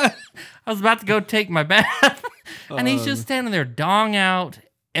 I was about to go take my bath. And he's just standing there, dong out,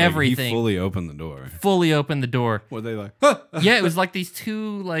 everything. He fully opened the door. Fully opened the door. Were they like? Yeah, it was like these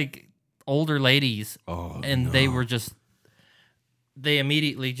two like older ladies, Oh, and no. they were just. They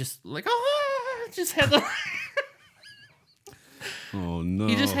immediately just like just had the. Oh no.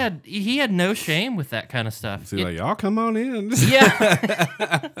 He had no shame with that kind of stuff. So like, y'all come on in.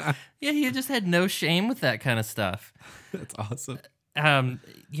 Yeah, yeah, he just had no shame with that kind of stuff. That's awesome.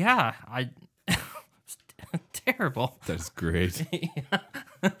 Yeah, terrible. That's great.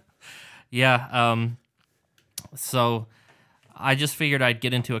 Yeah. So I just figured I'd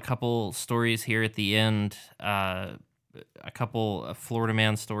get into a couple stories here at the end, a couple of Florida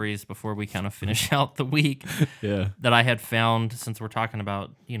man stories before we kind of finish out the week Yeah. that I had found, since we're talking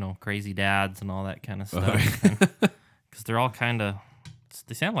about, crazy dads and all that kind of stuff. Because they're all kind of,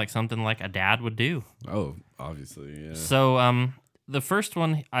 they sound like something like a dad would do. Oh, obviously, yeah. So the first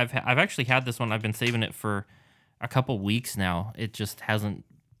one, I've actually had this one. I've been saving it for a couple weeks now. It just hasn't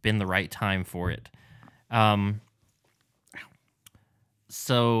been the right time for it.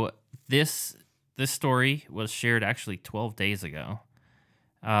 So this story was shared actually 12 days ago.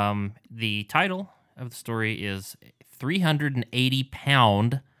 The title of the story is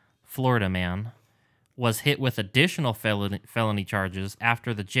 380-pound Florida man was hit with additional felony charges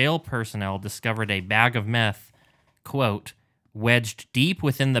after the jail personnel discovered a bag of meth, quote, wedged deep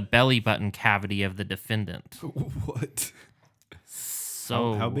within the belly button cavity of the defendant. What?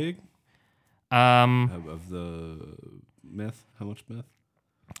 So How big? Of the meth? How much meth?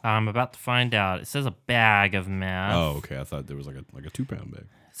 I'm about to find out. It says a bag of meth. Oh, okay. I thought there was like a 2-pound bag.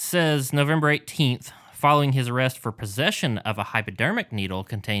 Says November 18th, following his arrest for possession of a hypodermic needle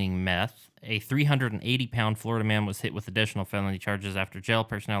containing meth, a 380-pound Florida man was hit with additional felony charges after jail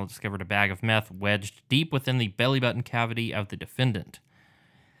personnel discovered a bag of meth wedged deep within the belly button cavity of the defendant.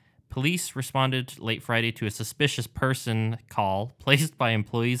 Police responded late Friday to a suspicious person call placed by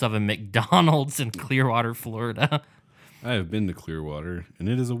employees of a McDonald's in Clearwater, Florida. I have been to Clearwater, and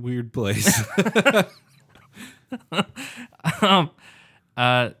it is a weird place.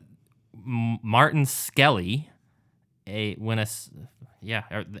 Martin Skelly,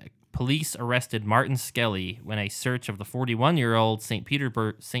 police arrested Martin Skelly when a search of the 41-year-old St.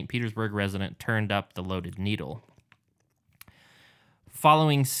 Petersburg resident turned up the loaded needle.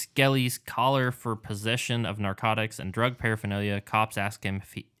 Following Skelly's collar for possession of narcotics and drug paraphernalia, cops asked him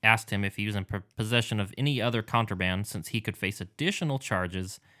if he was in possession of any other contraband, since he could face additional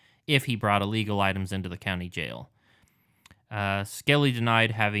charges if he brought illegal items into the county jail. Skelly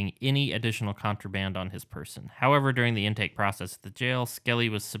denied having any additional contraband on his person. However, during the intake process at the jail, Skelly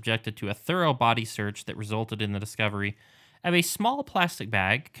was subjected to a thorough body search that resulted in the discovery of a small plastic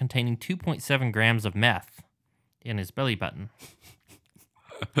bag containing 2.7 grams of meth in his belly button.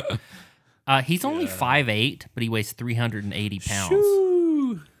 He's only 5'8", but he weighs 380 pounds.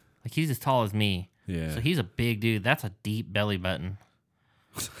 Shoo! Like, he's as tall as me. Yeah. So he's a big dude. That's a deep belly button.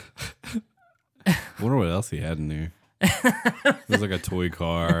 I wonder what else he had in there. There's like a toy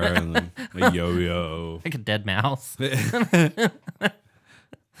car and then a yo-yo. Like a dead mouse. So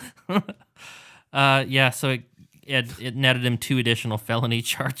it netted him 2 additional felony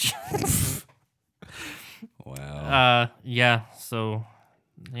charges. Wow. So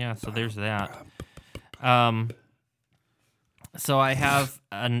there's that. So I have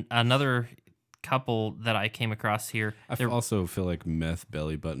another couple that I came across here. I also feel like Meth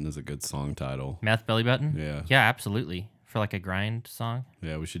Belly Button is a good song title. Meth Belly Button? Yeah. Yeah, absolutely. For like a grind song?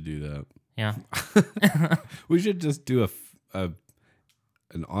 Yeah, we should do that. Yeah. We should just do an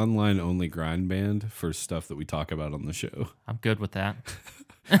online only grind band for stuff that we talk about on the show. I'm good with that.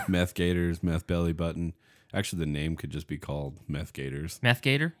 Meth Gators, Meth Belly Button. Actually, the name could just be called Meth Gators. Meth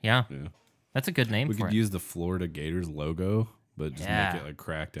Gator? Yeah. Yeah. That's a good name We for could it. use the Florida Gators logo, but just Yeah. make it like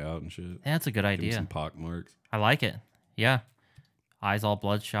cracked out and shit. That's a good Give 'em idea. some pock marks. I like it. Yeah. Eyes all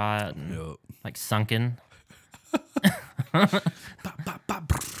bloodshot and Yep. like sunken.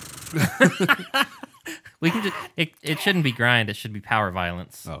 We can just, it shouldn't be grind, it should be power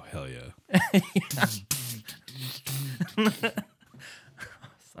violence. Oh, hell yeah.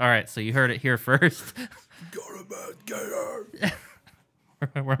 All right, so you heard it here first. Go to Meth Gator.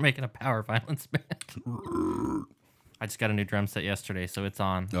 We're making a power violence band. I just got a new drum set yesterday, so it's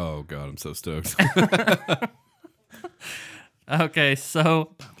on. Oh God, I'm so stoked. Okay,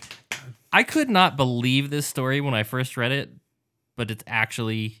 so I could not believe this story when I first read it, but it's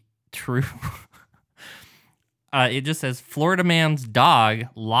actually true. It just says Florida man's dog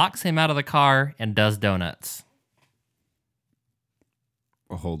locks him out of the car and does donuts.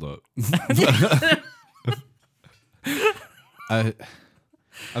 Oh, hold up. I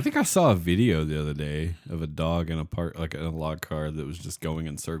think I saw a video the other day of a dog in a park, like in a locked car, that was just going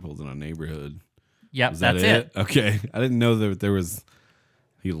in circles in a neighborhood. Yep, Was that that's it. Okay, I didn't know that there was.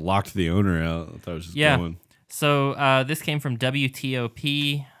 He locked the owner out. I thought it was just going. So this came from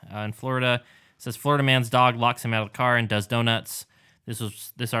WTOP in Florida. It says Florida man's dog locks him out of the car and does donuts.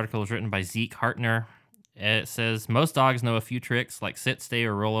 This article was written by Zeke Hartner. It says most dogs know a few tricks like sit, stay,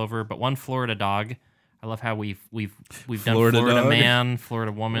 or roll over, but one Florida dog. I love how we've done Florida dog? man,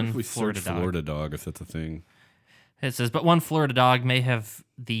 Florida woman, If we Florida search dog. Florida dog, if that's a thing. It says, but one Florida dog may have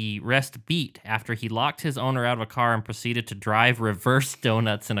the rest beat after he locked his owner out of a car and proceeded to drive reverse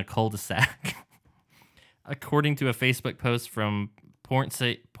donuts in a cul-de-sac. According to a Facebook post from Port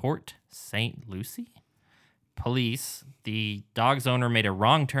St. Lucie police, the dog's owner made a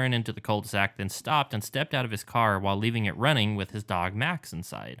wrong turn into the cul-de-sac, then stopped and stepped out of his car while leaving it running with his dog Max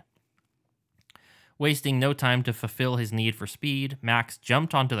inside. Wasting no time to fulfill his need for speed, Max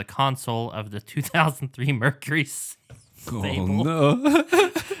jumped onto the console of the 2003 Mercury Oh Sable no!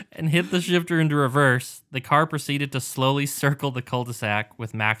 and hit the shifter into reverse. The car proceeded to slowly circle the cul-de-sac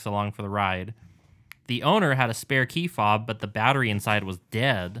with Max along for the ride. The owner had a spare key fob, but the battery inside was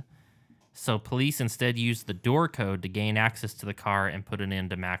dead. So police instead used the door code to gain access to the car and put an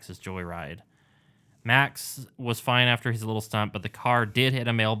end to Max's joyride. Max was fine after his little stunt, but the car did hit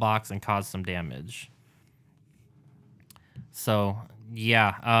a mailbox and cause some damage. So,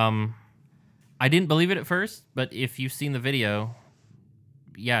 yeah, I didn't believe it at first, but if you've seen the video,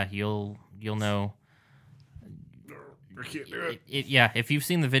 yeah, you'll know. I can't do it. If you've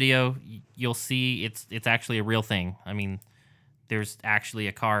seen the video, you'll see it's actually a real thing. I mean, there's actually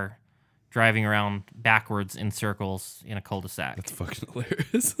a car driving around backwards in circles in a cul-de-sac. That's fucking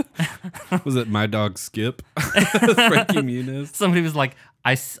hilarious. Was it My Dog Skip? Frankie Muniz? Somebody was like,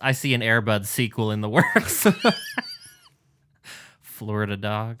 I see an Air Bud sequel in the works. Florida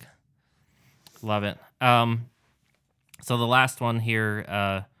dog. Love it. So the last one here,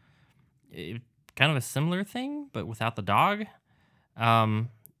 kind of a similar thing, but without the dog.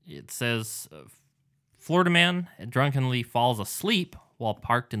 It says, Florida man drunkenly falls asleep while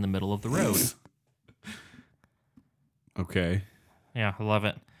parked in the middle of the road. Okay. Yeah, I love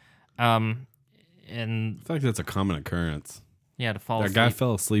it. And I feel like that's a common occurrence. yeah, to fall That asleep. guy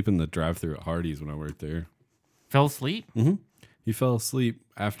fell asleep in the drive-thru at Hardee's when I worked there. Fell asleep? He fell asleep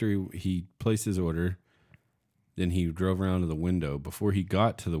after he placed his order. Then he drove around to the window. Before he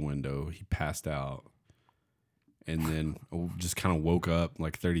got to the window, he passed out. And then just kind of woke up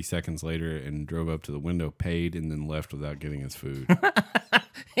like 30 seconds later and drove up to the window, paid, and then left without getting his food.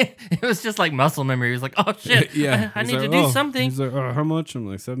 It was just like muscle memory. He was like, oh shit, I He's need like, to do "Oh." something. He's like, how much? I'm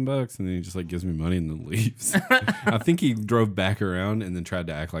like, $7. And then he just like gives me money and then leaves. I think he drove back around and then tried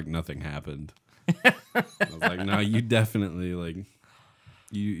to act like nothing happened. I was like, no, you definitely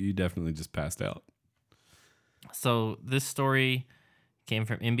you definitely just passed out. So this story came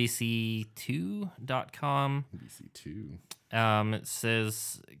from NBC2.com. NBC2. It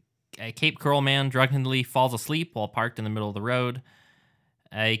says a Cape Coral man drunkenly falls asleep while parked in the middle of the road.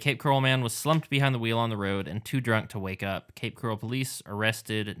 A Cape Coral man was slumped behind the wheel on the road and too drunk to wake up. Cape Coral police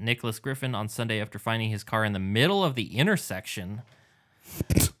arrested Nicholas Griffin on Sunday after finding his car in the middle of the intersection.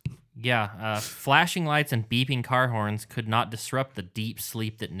 Yeah, flashing lights and beeping car horns could not disrupt the deep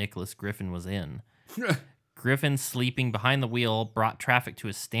sleep that Nicholas Griffin was in. Griffin sleeping behind the wheel brought traffic to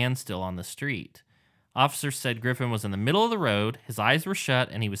a standstill on the street. Officers said Griffin was in the middle of the road, his eyes were shut,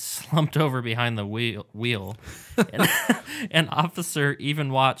 and he was slumped over behind the wheel. An officer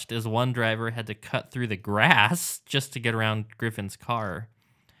even watched as one driver had to cut through the grass just to get around Griffin's car.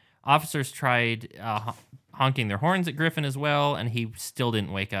 Officers tried honking their horns at Griffin as well, and he still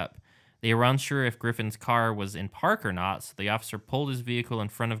didn't wake up. They were unsure if Griffin's car was in park or not, so the officer pulled his vehicle in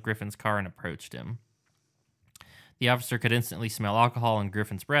front of Griffin's car and approached him. The officer could instantly smell alcohol in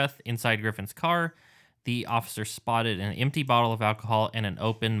Griffin's breath. Inside Griffin's car, the officer spotted an empty bottle of alcohol and an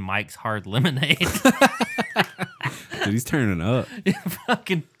open Mike's Hard Lemonade. Dude, he's turning up.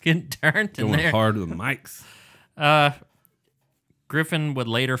 Fucking getting turned in Going there. hard with the mics. Griffin would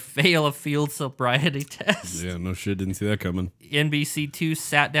later fail a field sobriety test. Yeah, no shit. Didn't see that coming. NBC2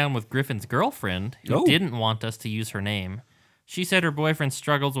 sat down with Griffin's girlfriend, who Oh. didn't want us to use her name. She said her boyfriend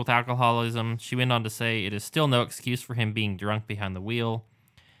struggles with alcoholism. She went on to say it is still no excuse for him being drunk behind the wheel.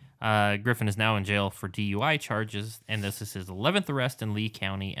 Griffin is now in jail for DUI charges, and this is his 11th arrest in Lee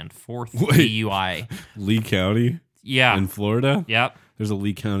County and 4th DUI. Lee County Yeah. in Florida? Yep. There's a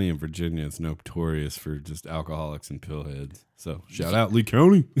Lee County in Virginia. It's notorious for just alcoholics and pillheads. So shout out Lee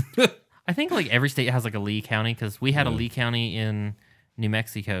County. I think like every state has like a Lee County because we had a Lee County in New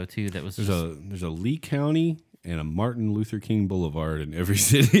Mexico too. That was There's a Lee County and a Martin Luther King Boulevard in every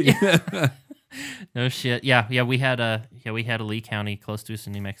city. no shit. Yeah, we had a Lee County close to us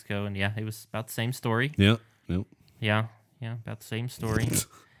in New Mexico, and yeah, it was about the same story. Yep. Yeah, about the same story.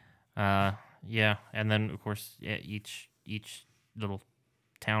 Yeah, and then of course each little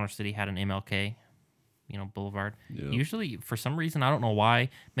town or city had an MLK, boulevard. Yep. Usually, for some reason, I don't know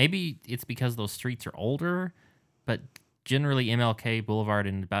why. Maybe it's because those streets are older, but generally MLK Boulevard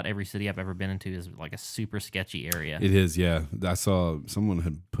in about every city I've ever been into is like a super sketchy area. It is, yeah. I saw someone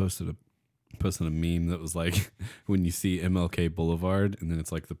had posted a meme that was like when you see MLK Boulevard and then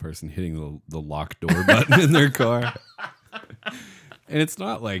it's like the person hitting the lock door button in their car. And it's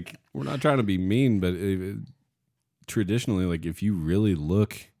not like, we're not trying to be mean, but traditionally, like if you really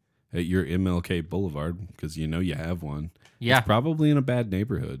look at your MLK Boulevard, because you have one, Yeah. it's probably in a bad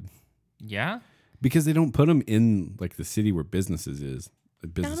neighborhood. Yeah? Because they don't put them in like the city where businesses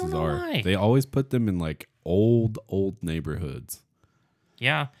know are. why. They always put them in like old neighborhoods.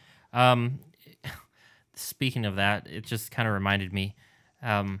 Yeah. Speaking of that, it just kind of reminded me.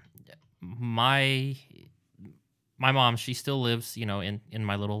 My mom, she still lives, in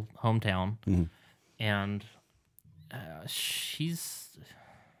my little hometown, and she's.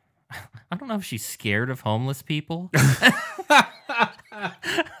 I don't know if she's scared of homeless people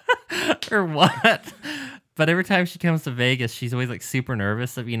or what. But every time she comes to Vegas, she's always like super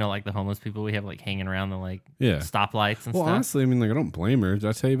nervous of, like the homeless people we have like hanging around the like stoplights and Well, stuff. honestly, I mean, like I don't blame her. Did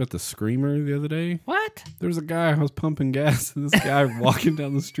I tell you about the screamer the other day? What? There was a guy, I was pumping gas, and this guy walking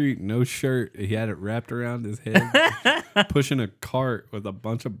down the street, no shirt. He had it wrapped around his head, pushing a cart with a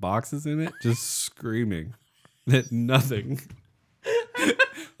bunch of boxes in it, just screaming at nothing.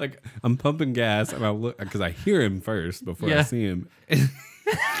 Like, I'm pumping gas, and I look, because I hear him first before I see him. I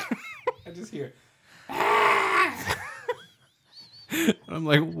just hear, and I'm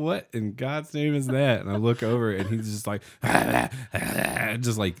like, what in God's name is that? And I look over, and he's just like,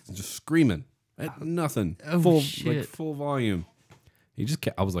 just screaming at nothing. Full volume. He just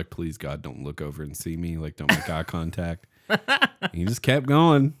kept, I was like, please, God, don't look over and see me. Like, don't make eye contact. He just kept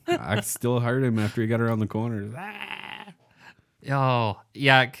going. I still heard him after he got around the corner. Oh,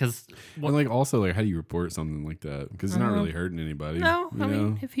 yeah, because... And, like, also, like, how do you report something like that? Because he's not really hurting anybody. No, I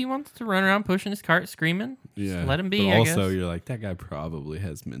mean, if he wants to run around pushing his cart screaming, just let him be, but I also, guess. you're like, that guy probably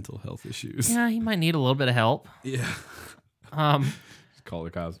has mental health issues. Yeah, he might need a little bit of help. Yeah. Just call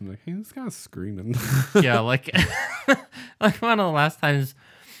the cops and be like, hey, this guy's screaming. Yeah, like one of the last times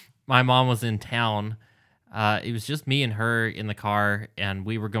my mom was in town, it was just me and her in the car, and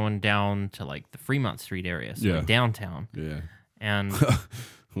we were going down to, like, the Fremont Street area, so like downtown. Yeah. And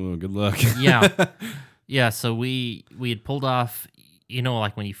well, good luck. yeah. So we had pulled off.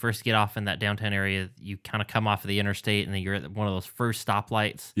 Like when you first get off in that downtown area, you kind of come off of the interstate, and then you're at one of those first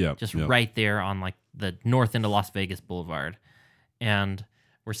stoplights. Yeah, just right there on like the north end of Las Vegas Boulevard, and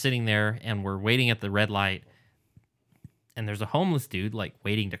we're sitting there and we're waiting at the red light, and there's a homeless dude like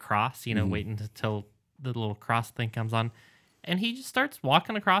waiting to cross. Waiting until the little cross thing comes on, and he just starts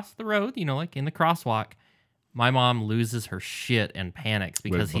walking across the road. Like in the crosswalk. My mom loses her shit and panics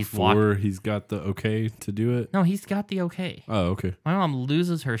because he's got the okay to do it. No, he's got the okay. Oh, okay. My mom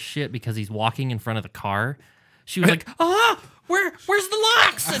loses her shit because he's walking in front of the car. She was like, where's the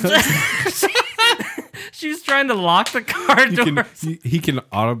locks? She was trying to lock the car door. He can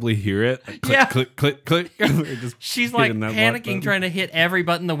audibly hear it. Click, click, click. She's like panicking, trying to hit every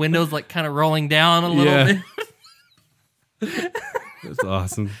button. The window's like kind of rolling down a little bit. That's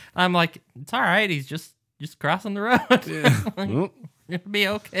awesome. I'm like, it's all right. He's just crossing the road. Yeah. It'll be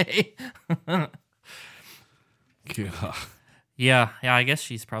okay. God. Yeah, I guess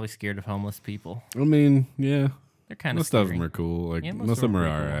she's probably scared of homeless people. I mean, yeah. They're kind of most of them are cool. Like most of them are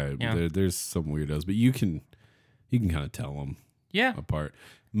all right. Yeah. There's some weirdos, but you can kind of tell them apart.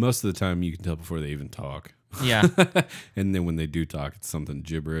 Most of the time, you can tell before they even talk. Yeah. And then when they do talk, it's something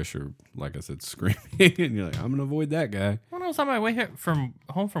gibberish or, like I said, screaming. And you're like, I'm gonna avoid that guy. When I was on my way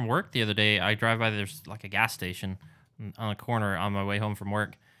home from work the other day, I drive by, there's like a gas station on a corner on my way home from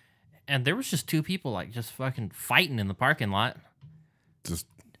work, and there was just two people like just fucking fighting in the parking lot. Just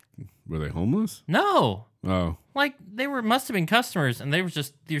were they homeless? No. Oh. Like they must have been customers, and they were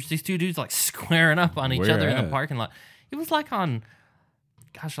just there's these two dudes like squaring up on each other in the parking lot. It was like on,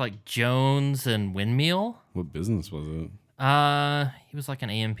 gosh, like Jones and Windmill. What business was it? He was like an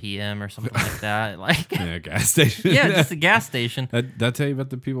AM/PM or something like that. Like, Yeah, gas station. yeah, just a gas station. That tell you about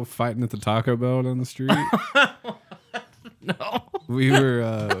the people fighting at the Taco Bell down the street? No. We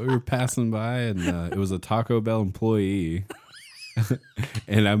were passing by, and it was a Taco Bell employee,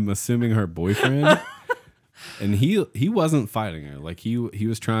 and I'm assuming her boyfriend. And he wasn't fighting her. Like he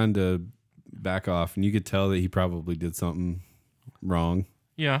was trying to back off, and you could tell that he probably did something wrong.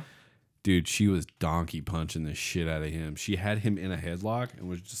 Yeah. Dude, she was donkey punching the shit out of him. She had him in a headlock and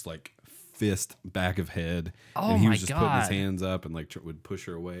was just like fist back of head. Oh, and he my was just putting his God. hands up and like would push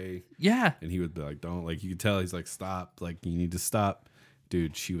her away. Yeah. And he would be like, don't, like, you could tell he's like, stop, like, you need to stop.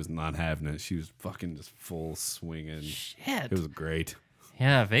 Dude, she was not having it. She was fucking just full swinging. Shit. It was great.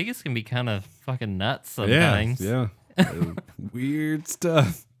 Yeah, Vegas can be kind of fucking nuts Yeah, sometimes. yeah. Weird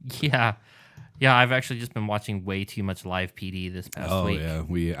stuff. Yeah. Yeah, I've actually just been watching way too much live PD this past week.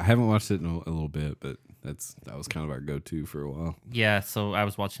 Yeah, I haven't watched it in a little bit, but that was kind of our go-to for a while. Yeah, so I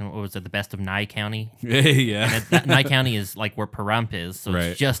was watching, what was it, the best of Nye County? Yeah. And Nye County is like where Pahrump is, so Right.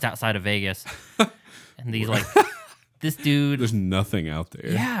 it's just outside of Vegas. And these like, this dude, There's nothing out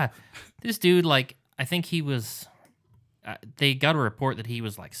there. yeah, this dude, like, I think he was, they got a report that he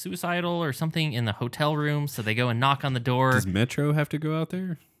was like suicidal or something in the hotel room, so they go and knock on the door. Does Metro have to go out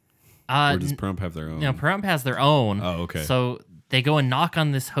there? Or does Pahrump have their own? No, Pahrump has their own. Oh, okay. So they go and knock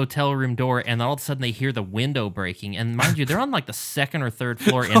on this hotel room door, and then all of a sudden they hear the window breaking. And mind you, they're on like the second or third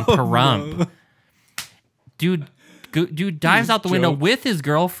floor in Pahrump. no. Dude dives out the window Joke. with his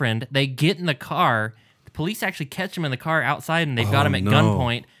girlfriend. They get in the car. The police actually catch him in the car outside, and they've got Oh, him at no.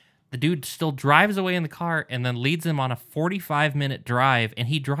 gunpoint. The dude still drives away in the car and then leads him on a 45-minute drive, and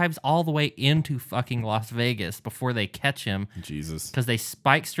he drives all the way into fucking Las Vegas before they catch him. Jesus. Because they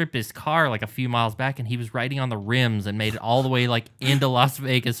spike stripped his car like a few miles back, and he was riding on the rims and made it all the way like into Las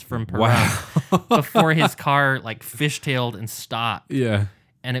Vegas from Pahrump Wow. before his car like fishtailed and stopped. Yeah.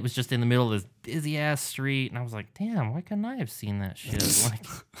 And it was just in the middle of this busy ass street, and I was like, damn, why couldn't I have seen that shit? Like,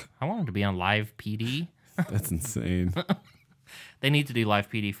 I wanted to be on live PD. That's insane. They need to do live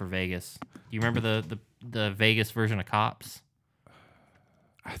PD for Vegas. You remember the Vegas version of Cops?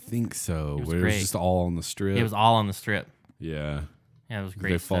 I think so. was Where it great. was just all on the strip. It was all on the strip. Yeah. Yeah, it was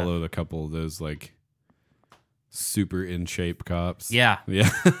great They stuff. followed a couple of those like super in shape cops. Yeah. Yeah.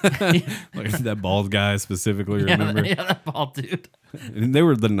 Like that bald guy specifically, Yeah, remember? yeah, that bald dude. And they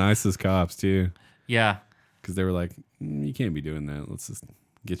were the nicest cops too. Yeah. Because they were like, you can't be doing that. Let's just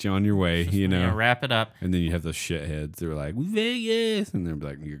get you on your way, you know? Yeah, wrap it up. And then you have those shitheads. They were like, Vegas. And they're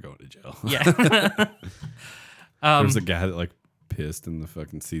like, you're going to jail. Yeah. There was a guy that like pissed in the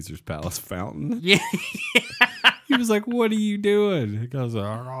fucking Caesar's Palace fountain. Yeah. He was like, what are you doing? The guy's like,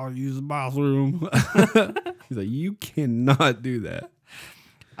 I'll use the bathroom. He's like, you cannot do that.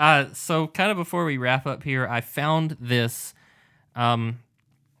 So kind of before we wrap up here, I found this. Do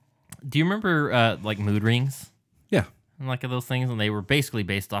you remember like mood rings Yeah. and like those things? And they were basically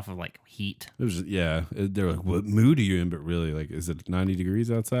based off of like heat. It was, yeah. They were like, what mood are you in? But really, like, is it 90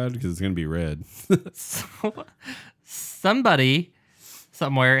 degrees outside? Because it's going to be red. So somebody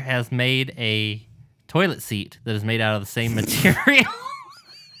somewhere has made a toilet seat that is made out of the same material.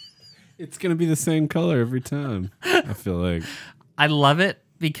 It's going to be the same color every time, I feel like. I love it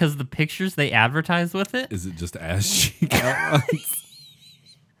because the pictures they advertise with it, Is it just ass cheek outlines?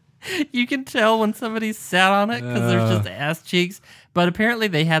 you can tell when somebody sat on it because there's just ass cheeks. But apparently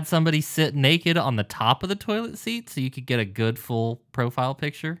they had somebody sit naked on the top of the toilet seat so you could get a good full profile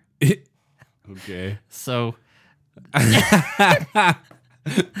picture. Okay. So The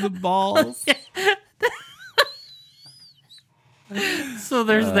balls. so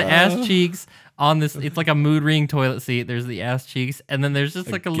there's the ass cheeks on this. It's like a mood ring toilet seat. There's the ass cheeks, and then there's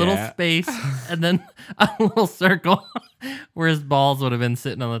just like a little gap. space, and then a little circle where his balls would have been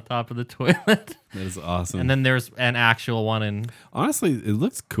sitting on the top of the toilet. That is awesome. And then there's an actual one, and honestly, it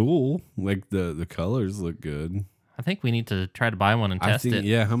looks cool. Like the colors look good. I think we need to try to buy one and I test think, it.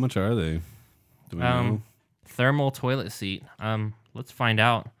 yeah. How much are they? Do we know? Thermal toilet seat. Let's find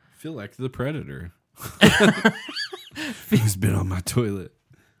out. I feel like the Predator. Who's been on my toilet?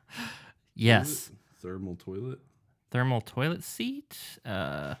 Yes, Thermal toilet. thermal toilet seat.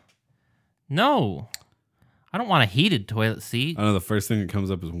 No, I don't want a heated toilet seat. I know the first thing that comes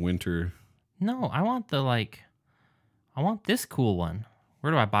up is winter. No, I want I want this cool one.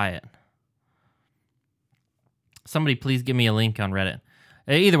 Where do I buy it? Somebody please give me a link on Reddit.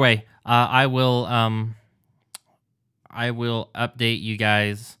 Either way, I will update you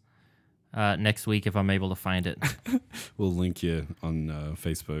guys next week if I'm able to find it. We'll link you on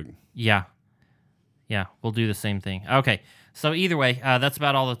Facebook. Yeah. Yeah, we'll do the same thing. Okay, so either way, that's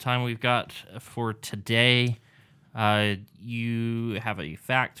about all the time we've got for today. You have a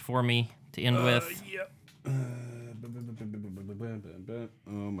fact for me to end with? Yep.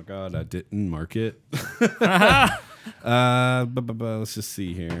 Oh my God, I didn't mark it. Let's just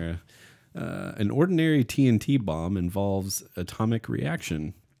see here. An ordinary TNT bomb involves atomic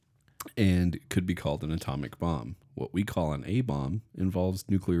reaction and could be called an atomic bomb. What we call an A bomb involves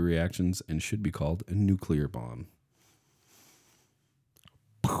nuclear reactions and should be called a nuclear bomb.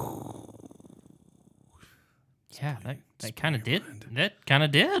 Yeah, that kind of did. That kind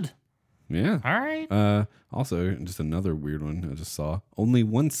of did. Yeah. All right. Also, just another weird one I just saw. Only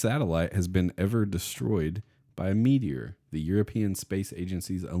one satellite has been ever destroyed by a meteor, the European Space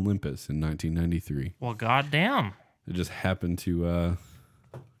Agency's Olympus in 1993. Well, goddamn. It just happened to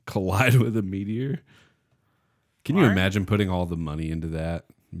collide with a meteor. Can you All right. imagine putting all the money into that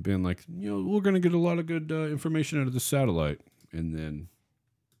and being like, we're going to get a lot of good information out of the satellite, and then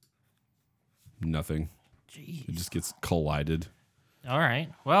nothing. Jeez. It just gets collided. All right.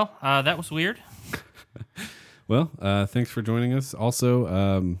 Well, that was weird. Well, thanks for joining us.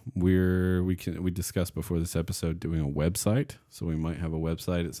 Also, we discussed before this episode doing a website, so we might have a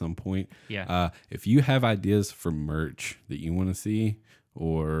website at some point. Yeah. If you have ideas for merch that you want to see,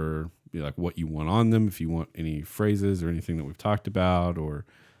 or like what you want on them, if you want any phrases or anything that we've talked about, or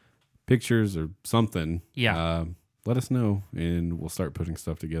pictures or something, let us know, and we'll start putting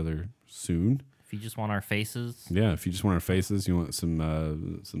stuff together soon. If you just want our faces. Yeah, if you just want our faces, you want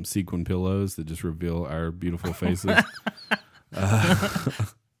some sequin pillows that just reveal our beautiful faces.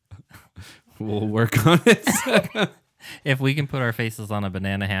 We'll work on it. If we can put our faces on a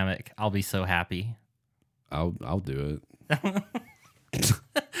banana hammock, I'll be so happy. I'll do it.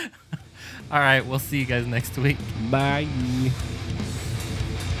 All right, we'll see you guys next week. Bye.